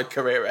Man United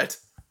career, Ed.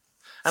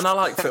 And I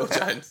like Phil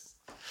Jones.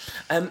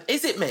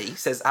 Is it me,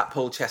 says at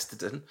Paul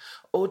Chesterton,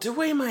 or do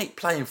we make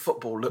playing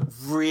football look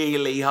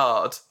really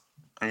hard?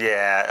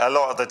 Yeah, a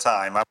lot of the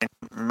time. I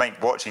mean,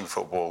 make watching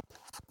football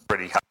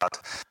pretty hard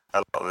a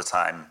lot of the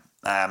time.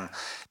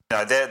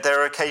 There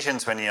are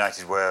occasions when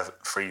United were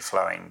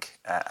free-flowing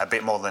a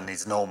bit more than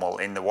is normal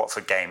in the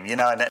Watford game,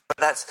 but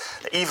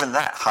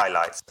that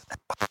highlights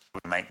how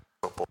we make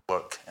football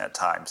look at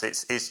times.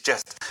 It's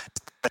just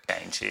a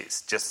change.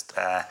 It's just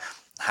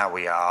how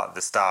we are.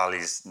 The style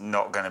is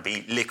not going to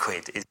be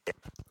liquid, is it?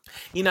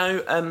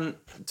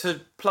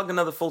 To plug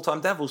another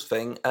Full-Time Devils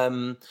thing,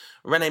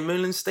 Rene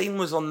Meulenstein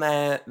was on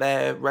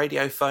their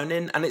radio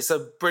phone-in, and it's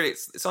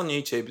it's on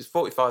YouTube, it's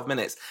 45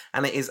 minutes,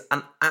 and it is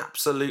an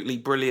absolutely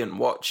brilliant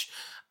watch,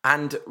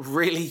 and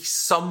really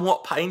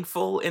somewhat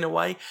painful in a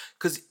way,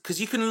 because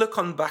you can look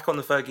back on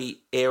the Fergie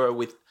era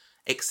with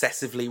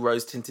excessively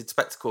rose-tinted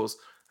spectacles.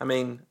 I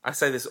mean, I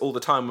say this all the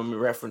time when we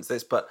reference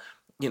this, but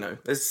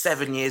there's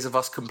 7 years of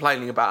us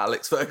complaining about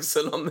Alex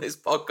Ferguson on this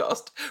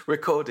podcast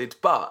recorded,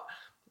 but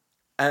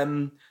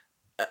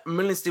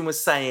Meulenstein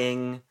was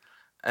saying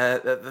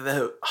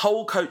the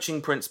whole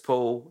coaching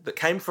principle that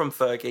came from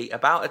Fergie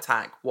about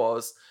attack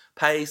was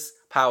pace,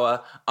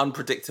 power,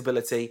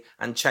 unpredictability,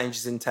 and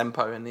changes in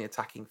tempo in the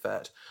attacking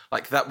third.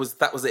 Like that was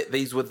it.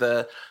 These were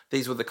the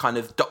kind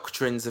of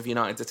doctrines of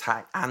United's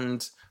attack,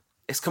 and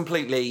it's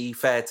completely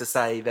fair to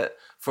say that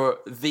for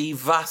the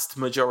vast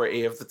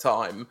majority of the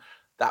time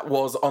that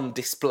was on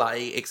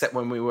display, except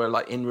when we were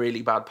like in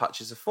really bad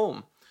patches of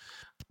form.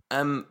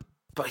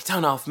 But I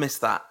don't half miss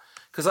that,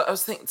 because I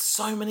was thinking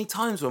so many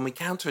times when we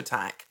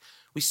counter-attack,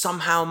 we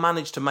somehow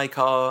manage to make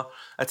our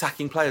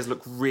attacking players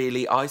look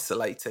really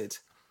isolated.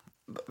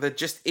 There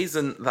just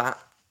isn't that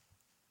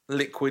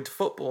liquid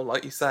football,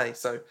 like you say.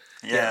 So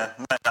yeah.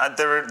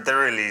 There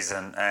really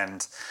isn't.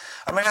 And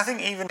I mean, I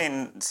think even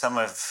in some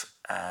of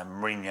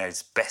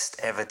Mourinho's best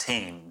ever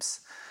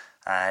teams,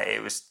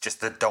 it was just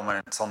the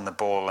dominance on the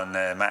ball and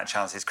the amount of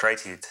chances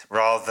created,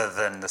 rather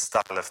than the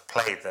style of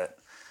play that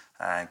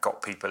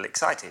got people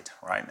excited,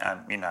 right?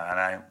 And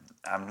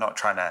I'm not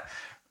trying to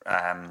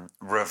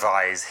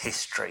revise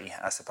history,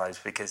 I suppose,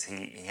 because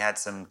he had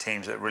some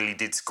teams that really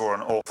did score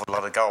an awful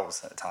lot of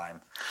goals at the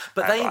time.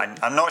 But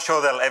I'm not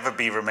sure they'll ever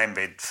be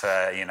remembered for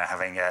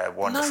having a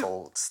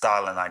wonderful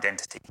style and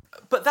identity.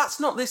 But that's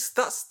not this.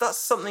 That's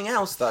something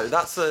else, though.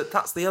 That's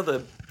the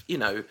other.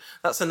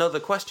 That's another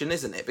question,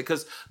 isn't it?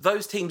 Because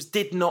those teams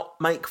did not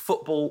make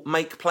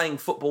playing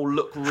football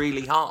look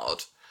really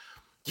hard.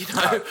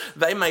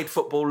 They made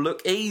football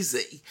look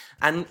easy.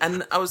 And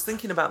I was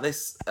thinking about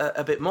this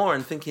a bit more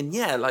and thinking,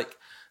 like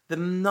the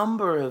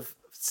number of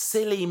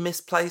silly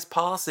misplaced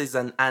passes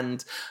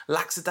and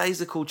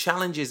lackadaisical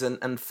challenges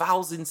and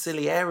fouls in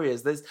silly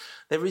areas.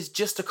 There is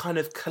just a kind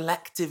of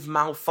collective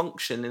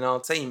malfunction in our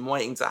team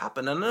waiting to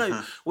happen. And I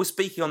know we're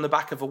speaking on the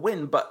back of a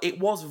win, but it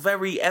was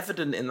very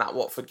evident in that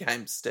Watford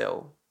game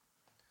still.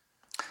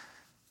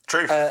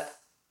 True. At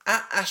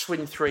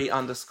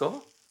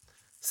Ashwin3_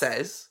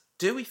 says,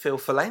 do we feel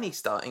Fellaini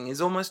starting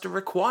is almost a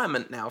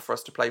requirement now for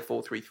us to play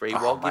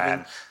 4-3-3 while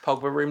giving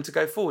Pogba room to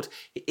go forward?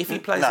 If he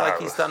plays like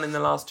he's done in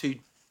the last 2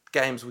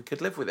 games, we could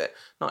live with it.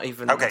 Not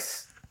even... Okay.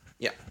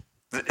 Yeah.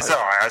 It's all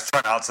right. I was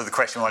trying to answer the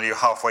question while you were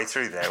halfway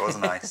through there,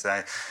 wasn't I?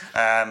 So,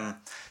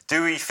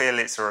 do we feel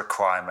it's a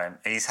requirement?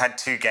 He's had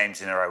 2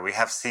 games in a row. We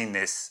have seen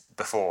this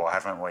before,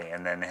 haven't we?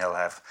 And then he'll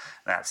have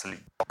an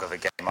absolute dog of a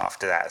game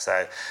after that.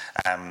 So,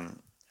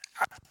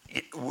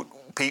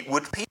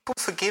 would people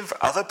forgive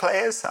other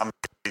players? I'm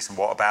do some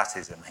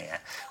whataboutism here.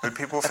 Would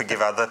people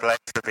forgive other players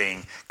for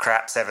being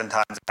crap 7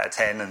 times out of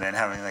 10 and then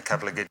having a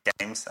couple of good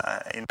games?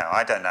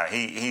 I don't know.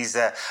 He's.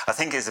 I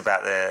think it's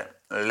about the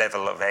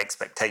level of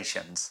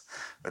expectations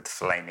with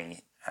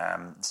Fellaini.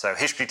 So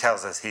history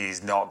tells us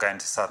he's not going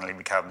to suddenly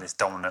become this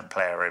dominant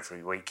player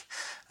every week.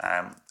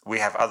 We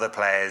have other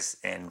players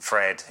in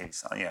Fred,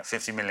 who's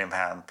 £50 million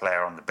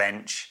player on the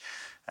bench,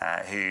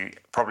 who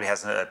probably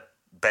has a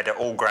better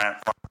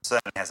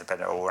certainly has a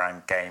better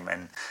all-round game,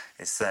 and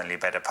is certainly a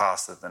better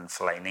passer than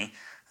Fellaini,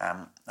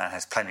 and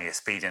has plenty of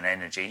speed and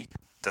energy.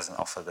 Doesn't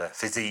offer the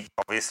physique,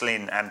 obviously,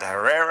 and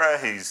Herrera,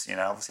 who's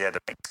obviously had a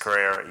mixed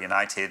career at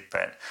United,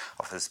 but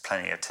offers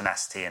plenty of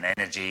tenacity and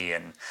energy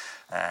and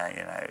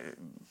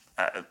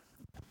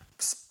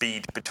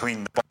speed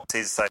between the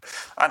boxes. So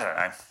I don't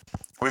know.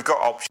 We've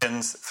got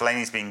options.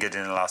 Fellaini's been good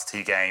in the last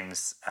 2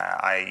 games.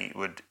 I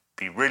would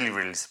be really,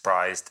 really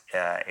surprised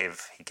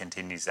if he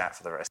continues that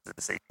for the rest of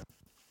the season.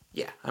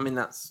 Yeah, I mean,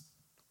 that's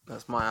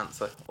my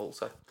answer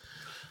also.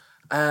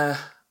 I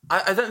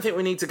don't think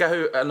we need to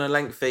go on a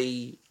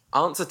lengthy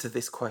answer to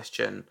this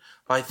question,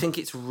 but I think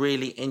it's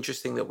really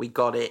interesting that we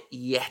got it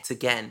yet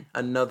again,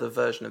 another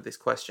version of this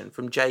question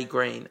from Jay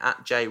Green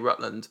at Jay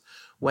Rutland.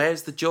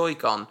 Where's the joy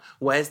gone?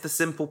 Where's the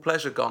simple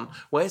pleasure gone?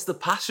 Where's the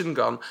passion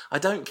gone? I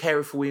don't care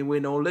if we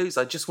win or lose.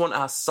 I just want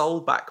our soul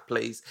back,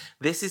 please.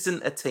 This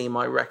isn't a team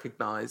I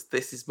recognise.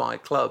 This is my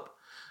club.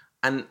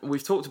 And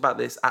we've talked about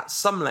this at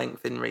some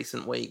length in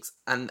recent weeks,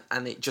 and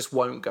it just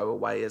won't go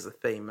away as a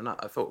theme. And I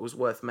thought it was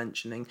worth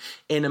mentioning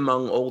in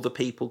among all the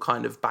people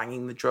kind of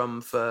banging the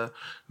drum for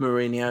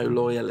Mourinho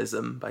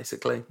loyalism,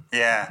 basically.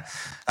 Yeah.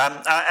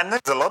 And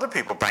there's a lot of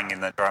people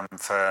banging the drum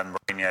for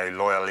Mourinho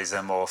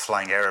loyalism or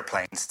flying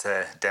aeroplanes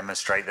to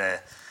demonstrate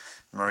their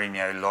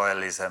Mourinho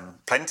loyalism.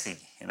 Plenty.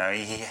 You know,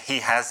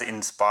 he has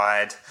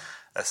inspired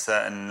a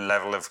certain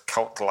level of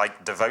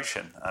cult-like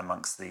devotion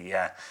amongst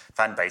the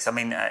fan base. I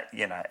mean,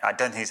 you know, I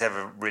don't think he's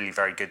ever really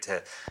very good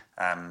to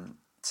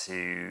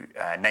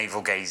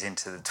navel gaze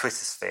into the Twitter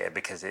sphere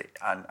because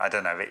I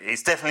don't know,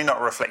 it's definitely not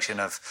a reflection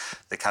of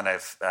the kind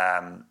of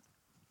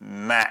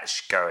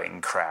match-going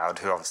crowd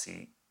who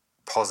obviously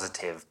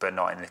positive, but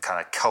not in a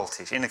kind of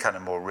cultish, in a kind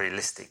of more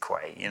realistic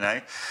way, you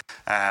know.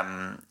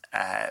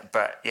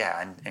 But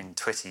yeah, in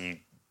Twitter you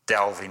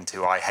delve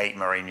into I hate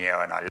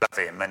Mourinho and I love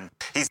him, and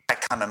he's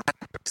that kind of man.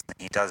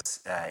 He does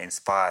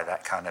inspire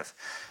that kind of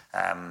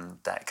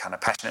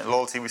passionate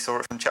loyalty. We saw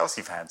it from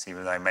Chelsea fans,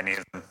 even though many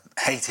of them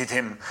hated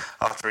him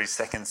after his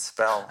second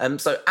spell.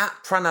 So at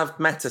Pranav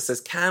Mehta says,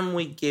 can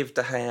we give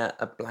De Gea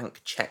a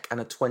blank cheque and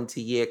a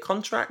 20-year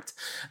contract?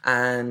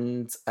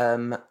 And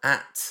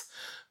at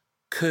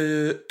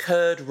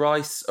Kurd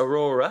Rice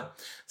Aurora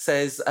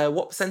says,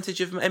 what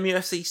percentage of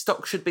MUFC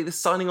stock should be the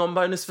signing on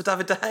bonus for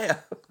David De Gea?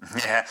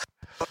 Yeah,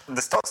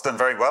 the stock's done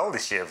very well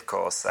this year, of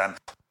course.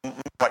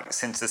 Like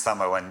since the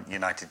summer when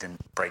United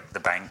didn't break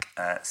the bank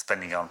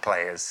spending on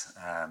players.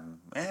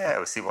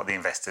 We'll see what the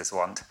investors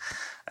want.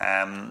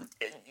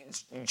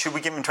 Should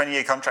we give him a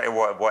 20-year contract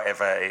or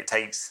whatever it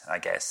takes, I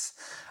guess?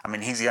 I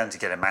mean, he's going to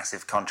get a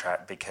massive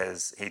contract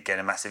because he'd get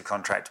a massive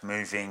contract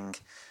moving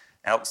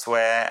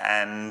elsewhere,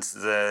 and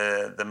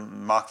the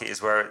market is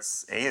where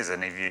he is.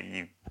 And if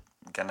you're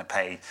going to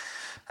pay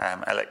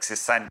Alexis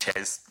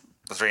Sanchez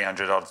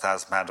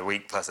 £300,000 a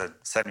week plus a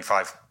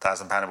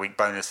 £75,000 a week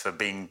bonus for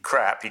being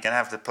crap, you're going to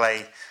have to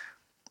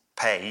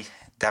pay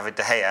David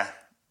De Gea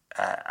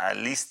at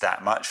least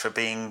that much for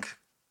being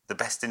the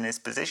best in his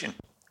position.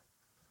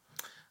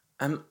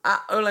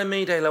 At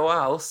Olamide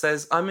Lawal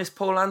says, I miss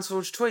Paul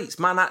Ansfeld's tweets.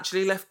 Man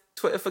actually left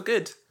Twitter for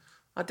good.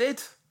 I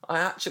did. I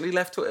actually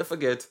left Twitter for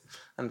good.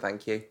 And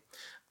thank you.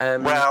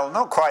 Well,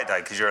 not quite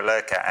though, because you're a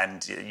lurker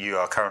and you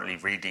are currently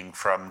reading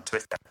from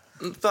Twitter.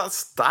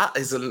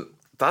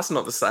 That's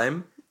not the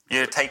same.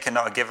 You're a taker,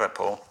 not a giver,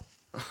 Paul.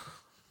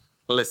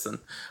 Listen,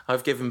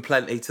 I've given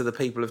plenty to the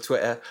people of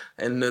Twitter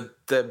in the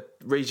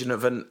region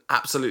of an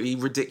absolutely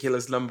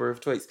ridiculous number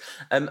of tweets.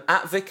 At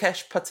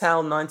Vikesh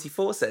Patel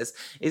 94 says,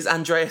 is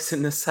Andreas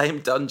in the same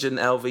dungeon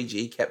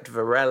LVG kept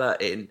Varela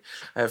in?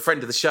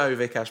 Friend of the show,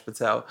 Vikesh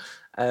Patel.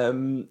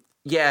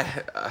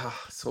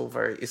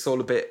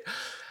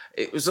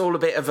 It was all a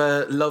bit of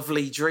a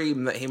lovely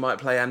dream that he might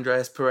play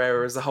Andreas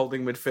Pereira as a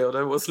holding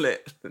midfielder, wasn't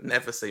it? It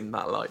never seemed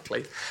that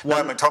likely.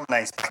 Well,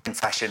 McTominay's back in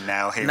fashion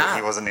now. He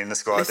wasn't in the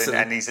squad,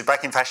 and he's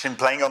back in fashion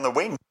playing on the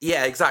wing.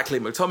 Yeah, exactly.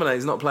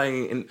 McTominay's not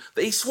playing in...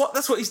 That's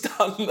what he's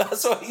done.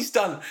 That's what he's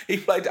done. He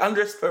played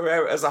Andreas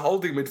Pereira as a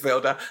holding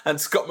midfielder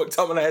and Scott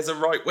McTominay as a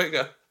right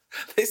winger.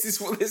 This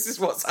is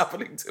what's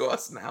happening to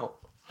us now.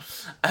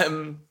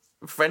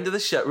 Friend of the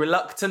show,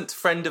 reluctant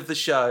friend of the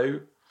show,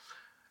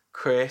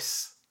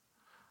 Chris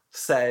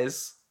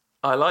says,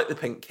 I like the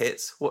pink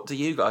kits. What do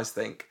you guys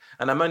think?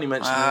 And I'm only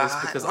mentioning this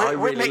because I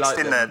really like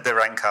them. We're mixed in the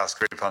Rankcast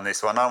group on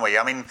this one, aren't we?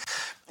 I mean,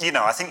 you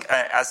know, I think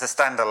as a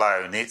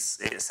standalone, it's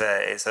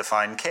a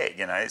fine kit.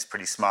 You know, it's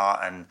pretty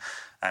smart and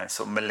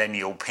sort of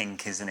millennial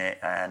pink, isn't it?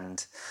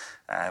 And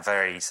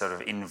very sort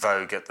of in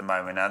vogue at the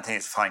moment. And I think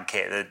it's a fine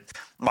kit.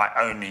 My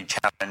only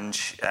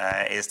challenge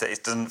is that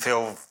it doesn't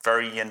feel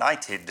very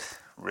United,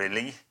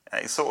 really.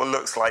 It sort of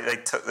looks like they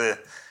took the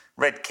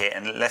red kit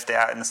and left it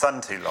out in the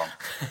sun too long.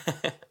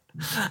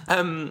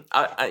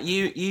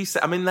 You say,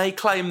 I mean, they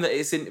claim that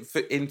it's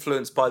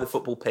influenced by the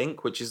football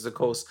pink, which is, of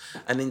course,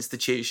 an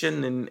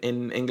institution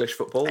in English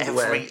football.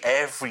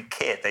 Every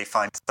kit they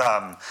find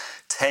some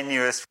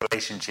tenuous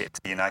relationship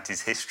to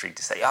United's history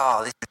to say,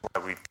 this is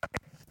why we've done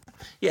it.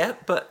 Yeah,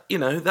 but, you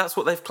know, that's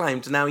what they've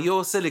claimed. Now,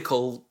 your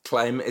cynical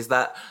claim is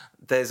that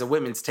there's a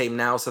women's team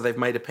now, so they've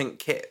made a pink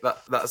kit.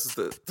 That's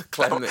the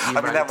claim that you made.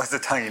 I mean, that was a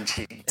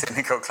tongue-in-cheek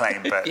technical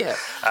claim, but yeah.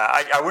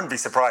 I wouldn't be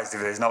surprised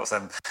if there's not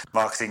some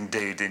marketing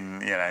dude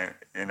in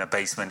a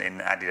basement in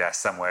Adidas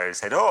somewhere who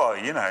said,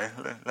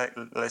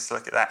 let's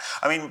look at that.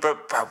 I mean,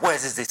 but where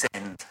does this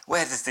end?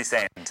 Where does this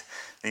end?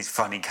 These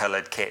funny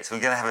coloured kits. We're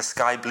going to have a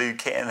sky blue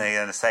kit, and they're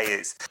going to say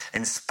it's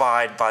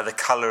inspired by the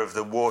colour of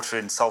the water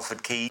in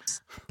Salford Keys.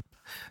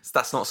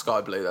 That's not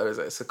sky blue though, is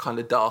it? It's a kind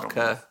of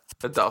darker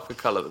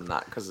colour than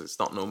that because it's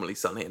not normally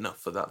sunny enough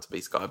for that to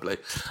be sky blue.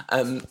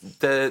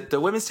 The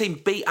women's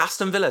team beat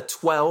Aston Villa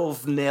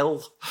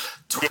 12-0.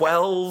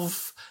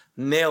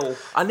 12-0.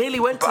 I nearly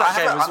went to that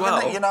game as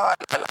well.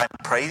 I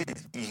praise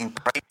you can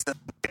praise them.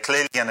 They're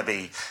clearly going to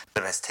be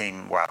the best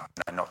team. Well,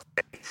 no, not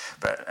really,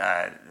 but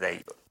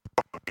they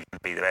probably going to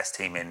be the best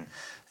team in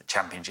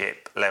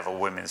Championship level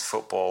women's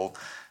football.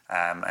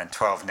 And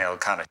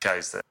 12-0 kind of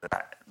shows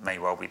that may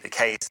well be the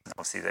case.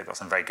 Obviously, they've got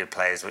some very good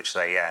players, which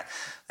they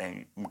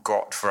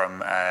got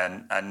from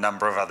a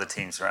number of other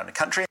teams around the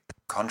country.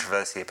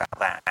 Controversy about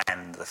that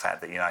and the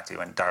fact that United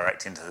went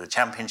direct into the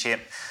Championship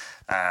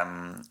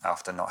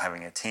after not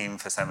having a team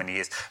for so many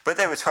years. But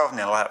they were 12-0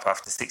 up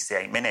after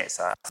 68 minutes.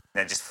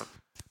 Just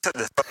took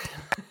the...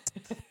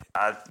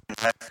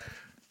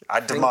 I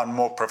demand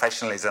more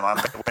professionalism. I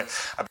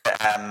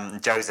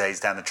bet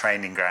Jose's down the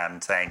training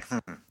ground saying,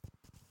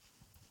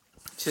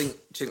 Do you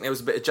think there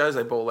was a bit of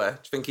Jose ball there? Do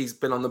you think he's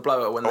been on the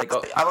blower when they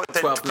got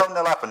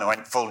 12-0 up and they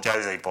went full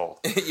Jose ball?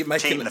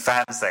 Cheating the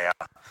fans they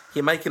are.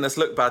 You're making us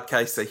look bad,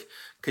 Casey.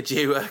 Could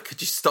you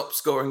stop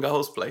scoring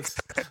goals, please?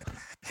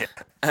 Yeah.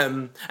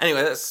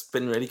 Anyway, that's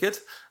been really good.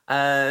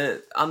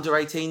 Under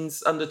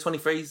 18s, under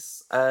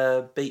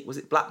 23s beat, was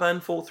it Blackburn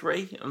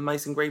 4-3? And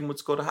Mason Greenwood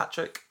scored a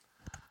hat-trick.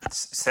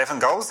 7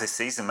 goals this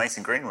season,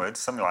 Mason Greenwood,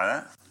 something like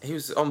that. He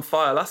was on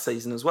fire last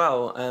season as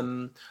well.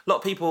 A lot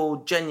of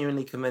people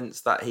genuinely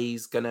convinced that he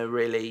is going to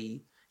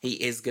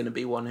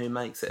be one who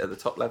makes it at the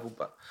top level,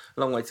 but a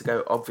long way to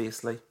go,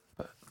 obviously.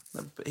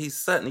 But he's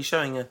certainly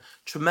showing a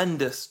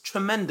tremendous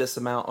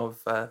amount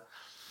of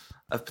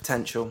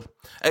potential.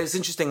 It's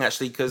interesting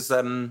actually because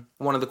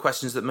one of the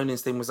questions that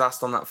Moonenstein was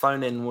asked on that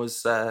phone-in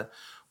was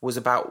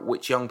about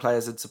which young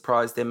players had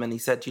surprised him, and he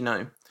said,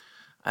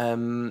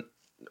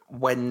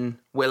 when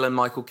Will and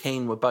Michael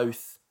Keane were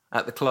both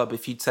at the club,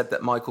 if you'd said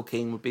that Michael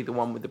Keane would be the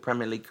one with the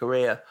Premier League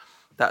career,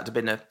 that would have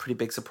been a pretty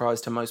big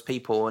surprise to most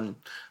people. And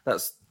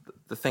that's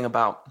the thing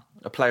about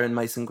a player in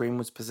Mason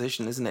Greenwood's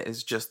position, isn't it?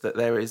 It's just that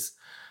there is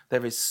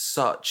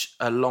such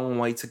a long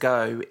way to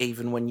go,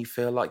 even when you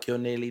feel like you're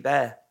nearly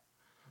there.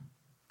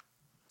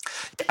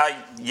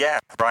 Yeah,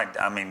 right.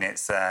 I mean,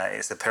 it's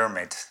a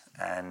pyramid,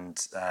 and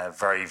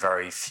very,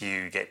 very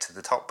few get to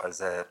the top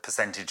as a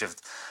percentage of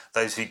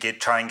those who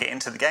try and get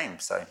into the game.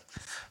 So,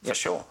 for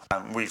sure,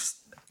 we've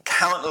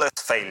countless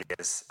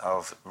failures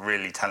of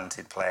really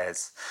talented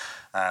players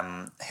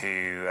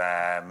who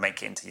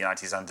make it into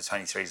United's under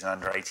 23s and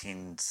under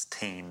 18s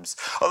teams.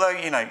 Although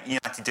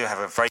United do have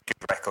a very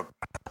good record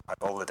by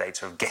all the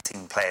data of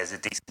getting players a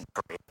decent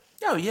career.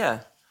 Oh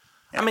yeah.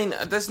 I mean,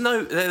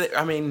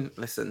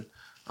 listen.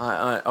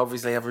 I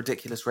obviously have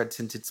ridiculous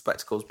red-tinted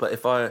spectacles, but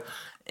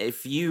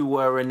if you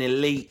were an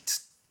elite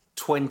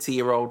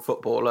 20-year-old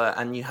footballer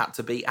and you had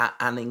to be at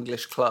an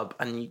English club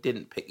and you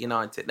didn't pick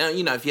United, now,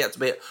 if you had to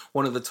be at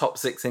one of the top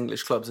 6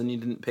 English clubs and you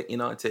didn't pick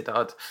United,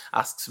 I'd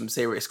ask some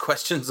serious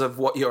questions of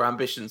what your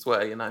ambitions were,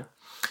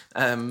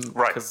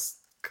 Right.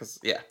 Because,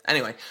 yeah.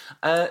 Anyway,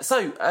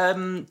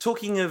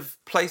 talking of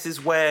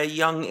places where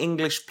young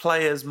English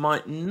players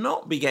might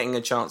not be getting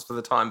a chance for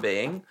the time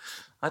being,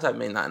 I don't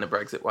mean that in a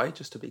Brexit way,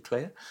 just to be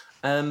clear,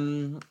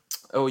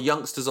 or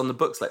youngsters on the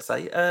books, let's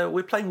say,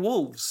 we're playing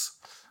Wolves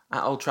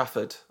at Old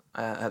Trafford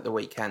at the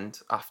weekend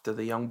after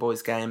the Young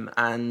Boys game,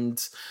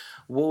 and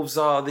Wolves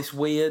are this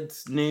weird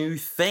new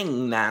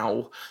thing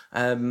now.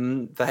 I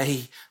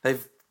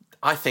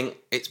think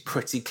it's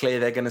pretty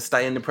clear they're going to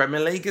stay in the Premier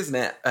League, isn't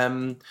it?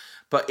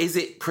 But is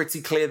it pretty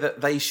clear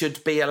that they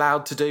should be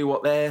allowed to do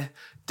what they're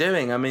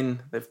doing? I mean,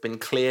 they've been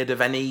cleared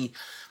of any,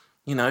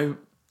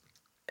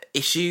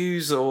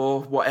 issues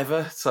or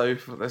whatever, so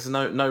there's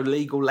no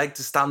legal leg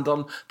to stand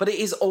on. But it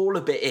is all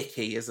a bit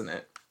icky, isn't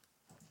it?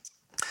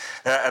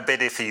 A bit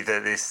iffy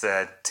that this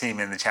team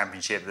in the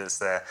Championship that's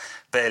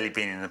barely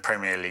been in the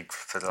Premier League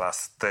for the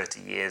last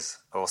 30 years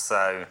or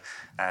so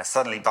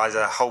suddenly buys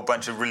a whole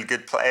bunch of really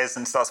good players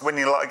and starts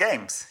winning a lot of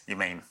games, you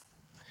mean?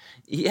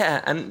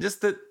 Yeah, and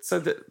just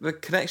the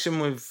connection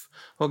with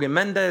Jorge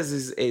Mendes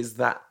is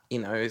that,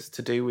 is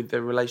to do with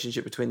the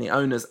relationship between the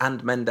owners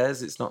and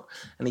Mendes. It's not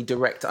any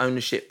direct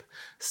ownership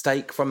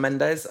stake from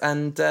Mendes.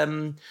 And,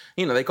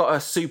 they got a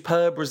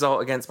superb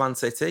result against Man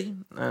City.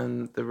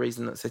 And the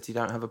reason that City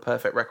don't have a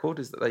perfect record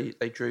is that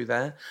they drew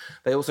there.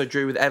 They also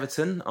drew with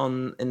Everton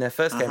in their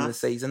first game of the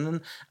season.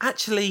 And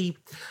actually,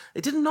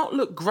 it did not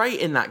look great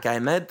in that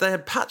game. They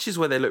had patches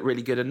where they looked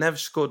really good. And Neves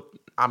scored...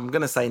 I'm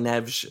going to say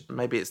Neves,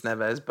 maybe it's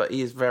Neves, but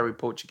he is very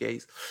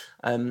Portuguese.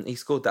 He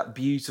scored that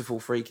beautiful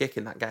free kick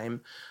in that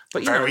game.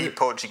 But very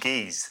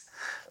Portuguese.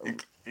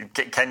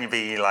 Can you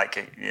be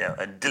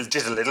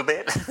just a little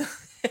bit?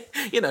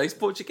 He's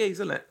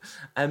Portuguese, isn't it?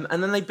 And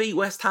then they beat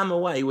West Ham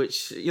away,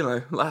 which,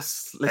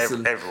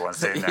 listen.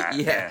 Everyone's doing that.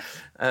 Yeah.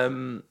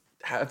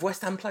 Have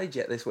West Ham played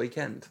yet this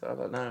weekend? I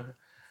don't know.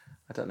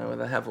 I don't know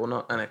whether they have or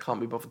not, and I can't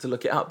be bothered to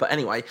look it up. But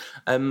anyway,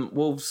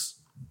 Wolves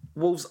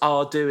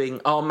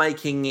are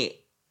making it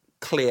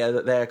clear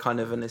that they're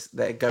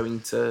they're going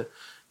to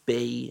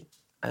be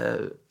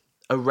a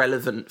a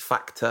relevant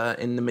factor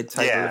in the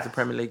mid-table of the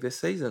Premier League this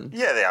season.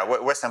 Yeah, they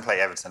are. West Ham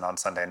play Everton on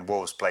Sunday, and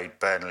Wolves play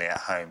Burnley at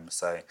home.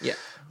 So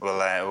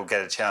we'll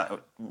get a chance,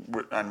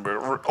 and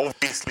we're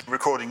obviously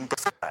recording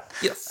before that.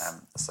 Yes.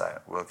 So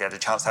we'll get a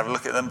chance to have a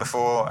look at them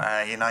before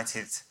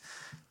United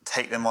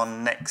take them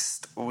on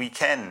next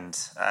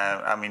weekend.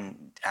 I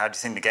mean, how do you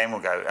think the game will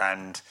go?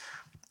 And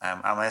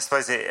I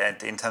suppose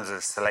in terms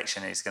of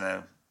selection, he's going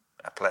to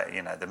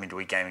play. The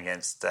midweek game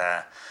against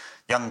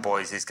Young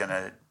Boys is going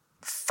to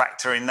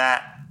factor in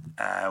that.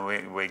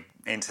 We're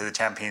into the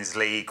Champions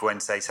League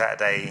Wednesday,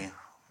 Saturday,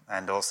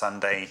 and all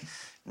Sunday.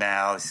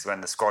 Now this is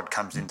when the squad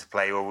comes into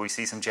play. Will we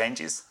see some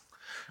changes?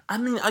 I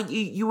mean,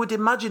 you would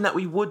imagine that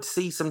we would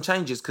see some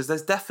changes because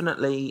there's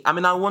definitely... I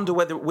mean, I wonder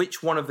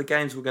which one of the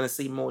games we're going to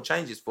see more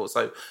changes for.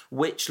 So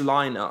which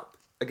lineup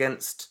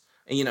against,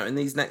 in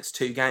these next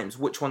two games,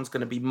 which one's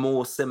going to be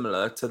more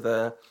similar to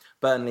the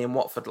Burnley and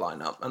Watford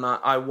lineup? And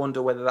I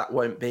wonder whether that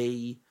won't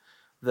be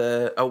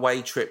the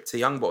away trip to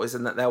Young Boys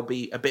and that there'll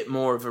be a bit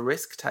more of a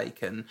risk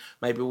taken.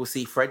 Maybe we'll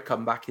see Fred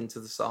come back into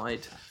the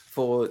side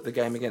for the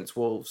game against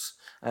Wolves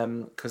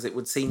because it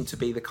would seem to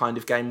be the kind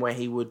of game where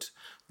he would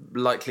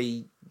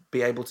likely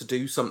be able to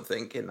do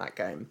something in that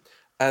game.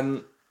 I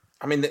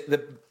mean,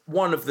 the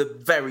one of the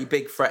very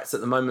big threats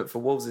at the moment for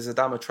Wolves is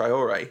Adama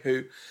Traore,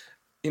 who,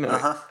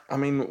 I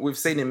mean, we've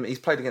seen him, he's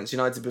played against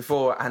United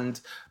before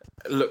and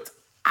looked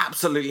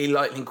absolutely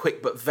lightning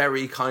quick, but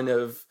very kind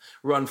of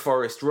run,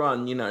 Forest,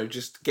 run,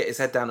 just get his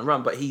head down and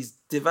run. But he's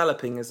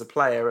developing as a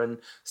player and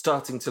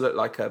starting to look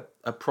like a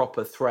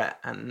proper threat.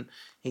 And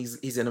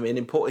he's in an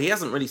important... He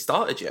hasn't really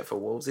started yet for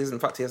Wolves. In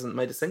fact, he hasn't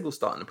made a single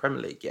start in the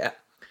Premier League yet.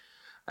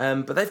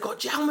 But they've got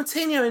João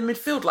Moutinho in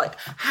midfield. Like,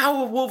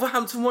 how have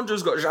Wolverhampton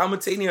Wanderers got João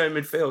Moutinho in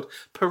midfield?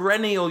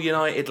 Perennial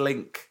United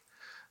link.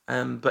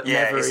 But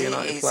never a United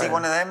player. Is he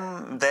one of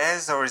them,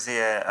 theirs, or is he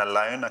a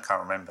loan? I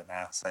can't remember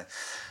now. So,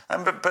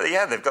 but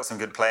yeah, they've got some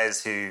good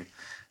players who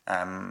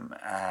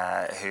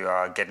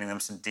are getting them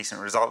some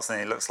decent results,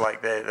 and it looks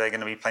like they're going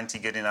to be plenty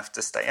good enough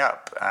to stay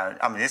up.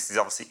 I mean, it's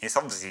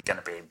obviously going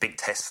to be a big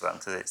test for them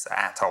because it's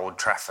at Old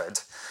Trafford.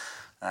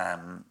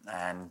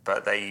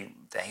 But they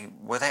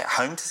were they at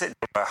home to City?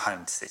 They were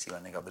home to City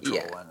when they got the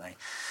draw, weren't they?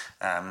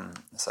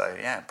 So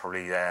yeah,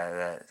 probably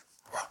the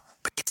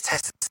biggest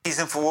test of the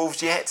season for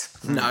Wolves yet.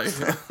 No,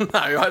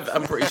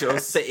 I'm pretty sure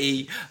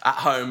City at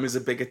home is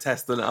a bigger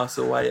test than us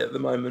away at the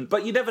moment.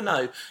 But you never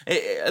know.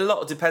 A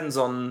lot depends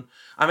on.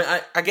 I mean,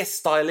 I guess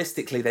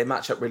stylistically they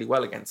match up really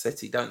well against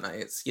City, don't they?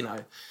 It's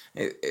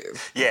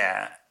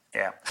Yeah.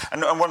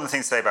 And one of the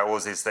things to say about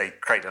Wolves is they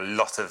create a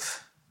lot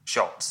of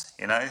shots,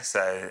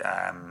 so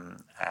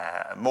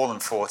more than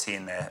 40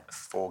 in their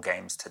 4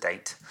 games to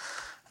date.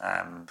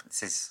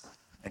 This is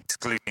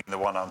excluding the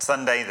one on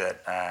Sunday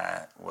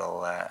that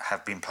will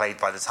have been played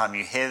by the time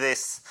you hear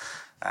this.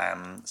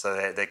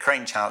 So they're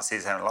creating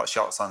chances, having a lot of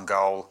shots on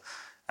goal.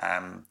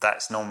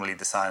 That's normally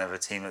the sign of a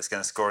team that's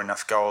going to score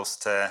enough goals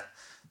to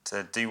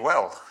do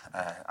well.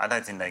 I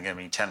don't think they're going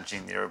to be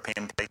challenging the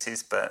European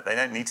places, but they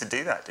don't need to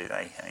do that, do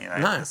they?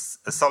 No.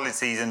 A solid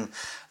season...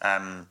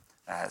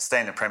 stay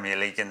in the Premier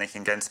League and they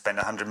can go and spend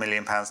 £100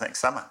 million next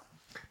summer.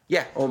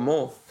 Yeah, or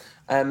more.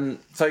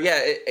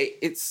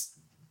 It's...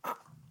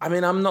 I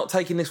mean, I'm not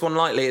taking this one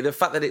lightly. The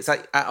fact that it's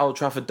at Old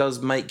Trafford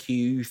does make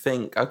you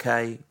think,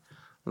 okay,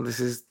 well,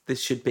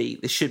 this should be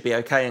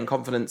okay and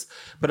confidence.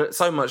 But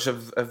so much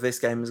of this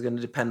game is going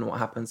to depend on what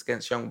happens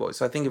against Young Boys.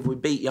 So I think if we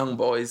beat Young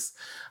Boys,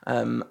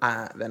 then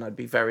I'd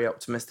be very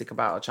optimistic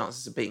about our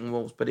chances of beating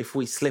Wolves. But if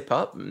we slip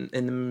up in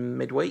the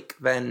midweek,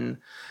 then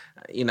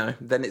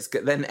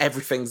then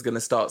everything's going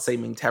to start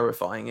seeming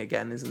terrifying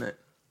again, isn't it?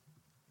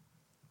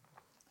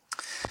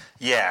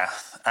 Yeah.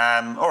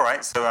 All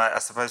right. So I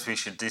suppose we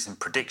should do some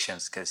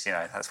predictions because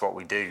that's what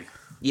we do.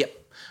 Yep.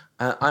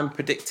 I'm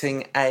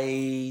predicting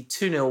a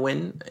 2-0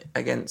 win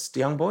against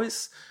Young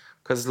Boys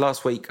because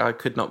last week I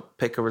could not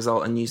pick a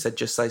result and you said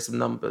just say some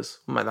numbers.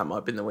 Well, that might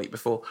have been the week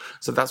before.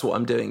 So that's what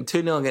I'm doing.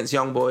 2-0 against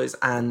Young Boys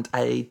and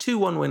a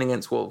 2-1 win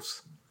against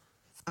Wolves.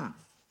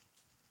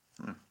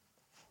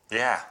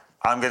 Yeah.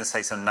 I'm going to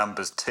say some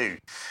numbers too.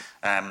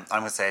 I'm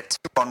going to say a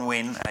 2-1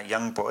 win at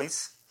Young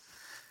Boys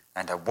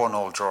and a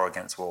 1-1 draw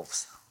against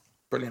Wolves.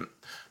 Brilliant.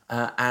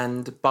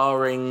 And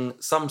barring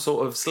some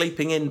sort of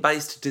sleeping in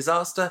based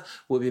disaster,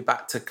 we'll be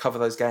back to cover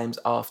those games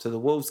after the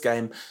Wolves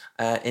game.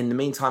 In the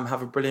meantime,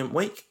 have a brilliant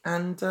week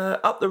and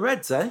up the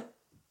Reds, eh?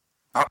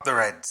 Up the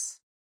Reds.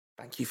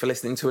 Thank you for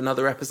listening to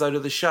another episode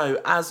of the show.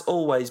 As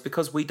always,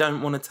 because we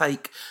don't want to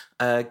take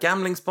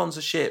gambling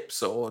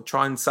sponsorships or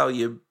try and sell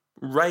you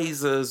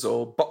razors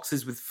or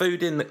boxes with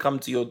food in that come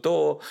to your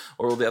door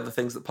or all the other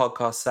things that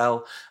podcasts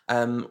sell,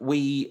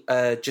 we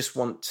just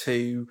want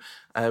to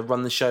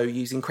run the show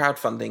using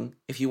crowdfunding.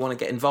 If you want to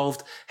get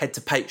involved, head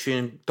to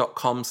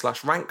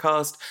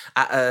patreon.com/rankcast.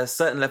 At a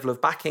certain level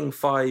of backing,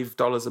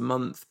 $5 a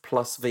month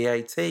plus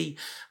VAT,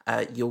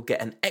 you'll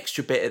get an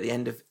extra bit at the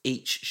end of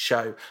each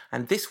show.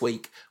 And this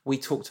week we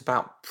talked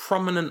about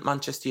prominent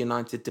Manchester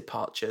United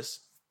departures,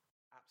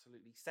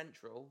 absolutely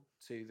central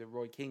to the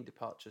Roy Keane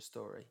departure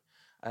story.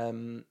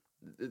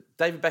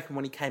 David Beckham,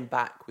 when he came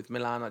back with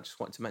Milan, I just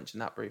wanted to mention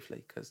that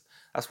briefly because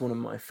that's one of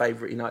my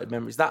favourite United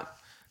memories. That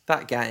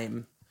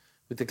game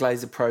with the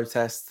Glazer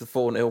protests, the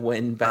 4-0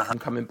 win, Beckham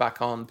coming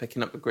back on,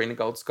 picking up the green and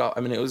gold scarf.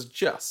 I mean, it was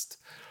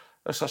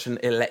such an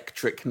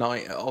electric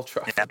night at Old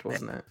Trafford,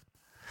 wasn't it?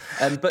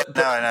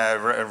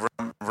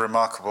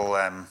 Remarkable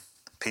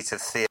piece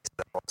of theatre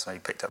that was when he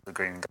picked up the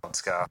green and gold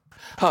scarf.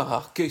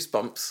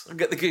 Goosebumps. I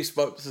get the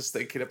goosebumps just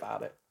thinking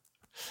about it.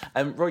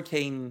 Roy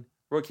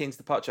Keane's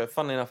departure.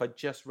 Funnily enough, I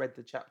just read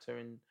the chapter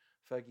in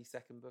Fergie's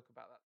second book about that.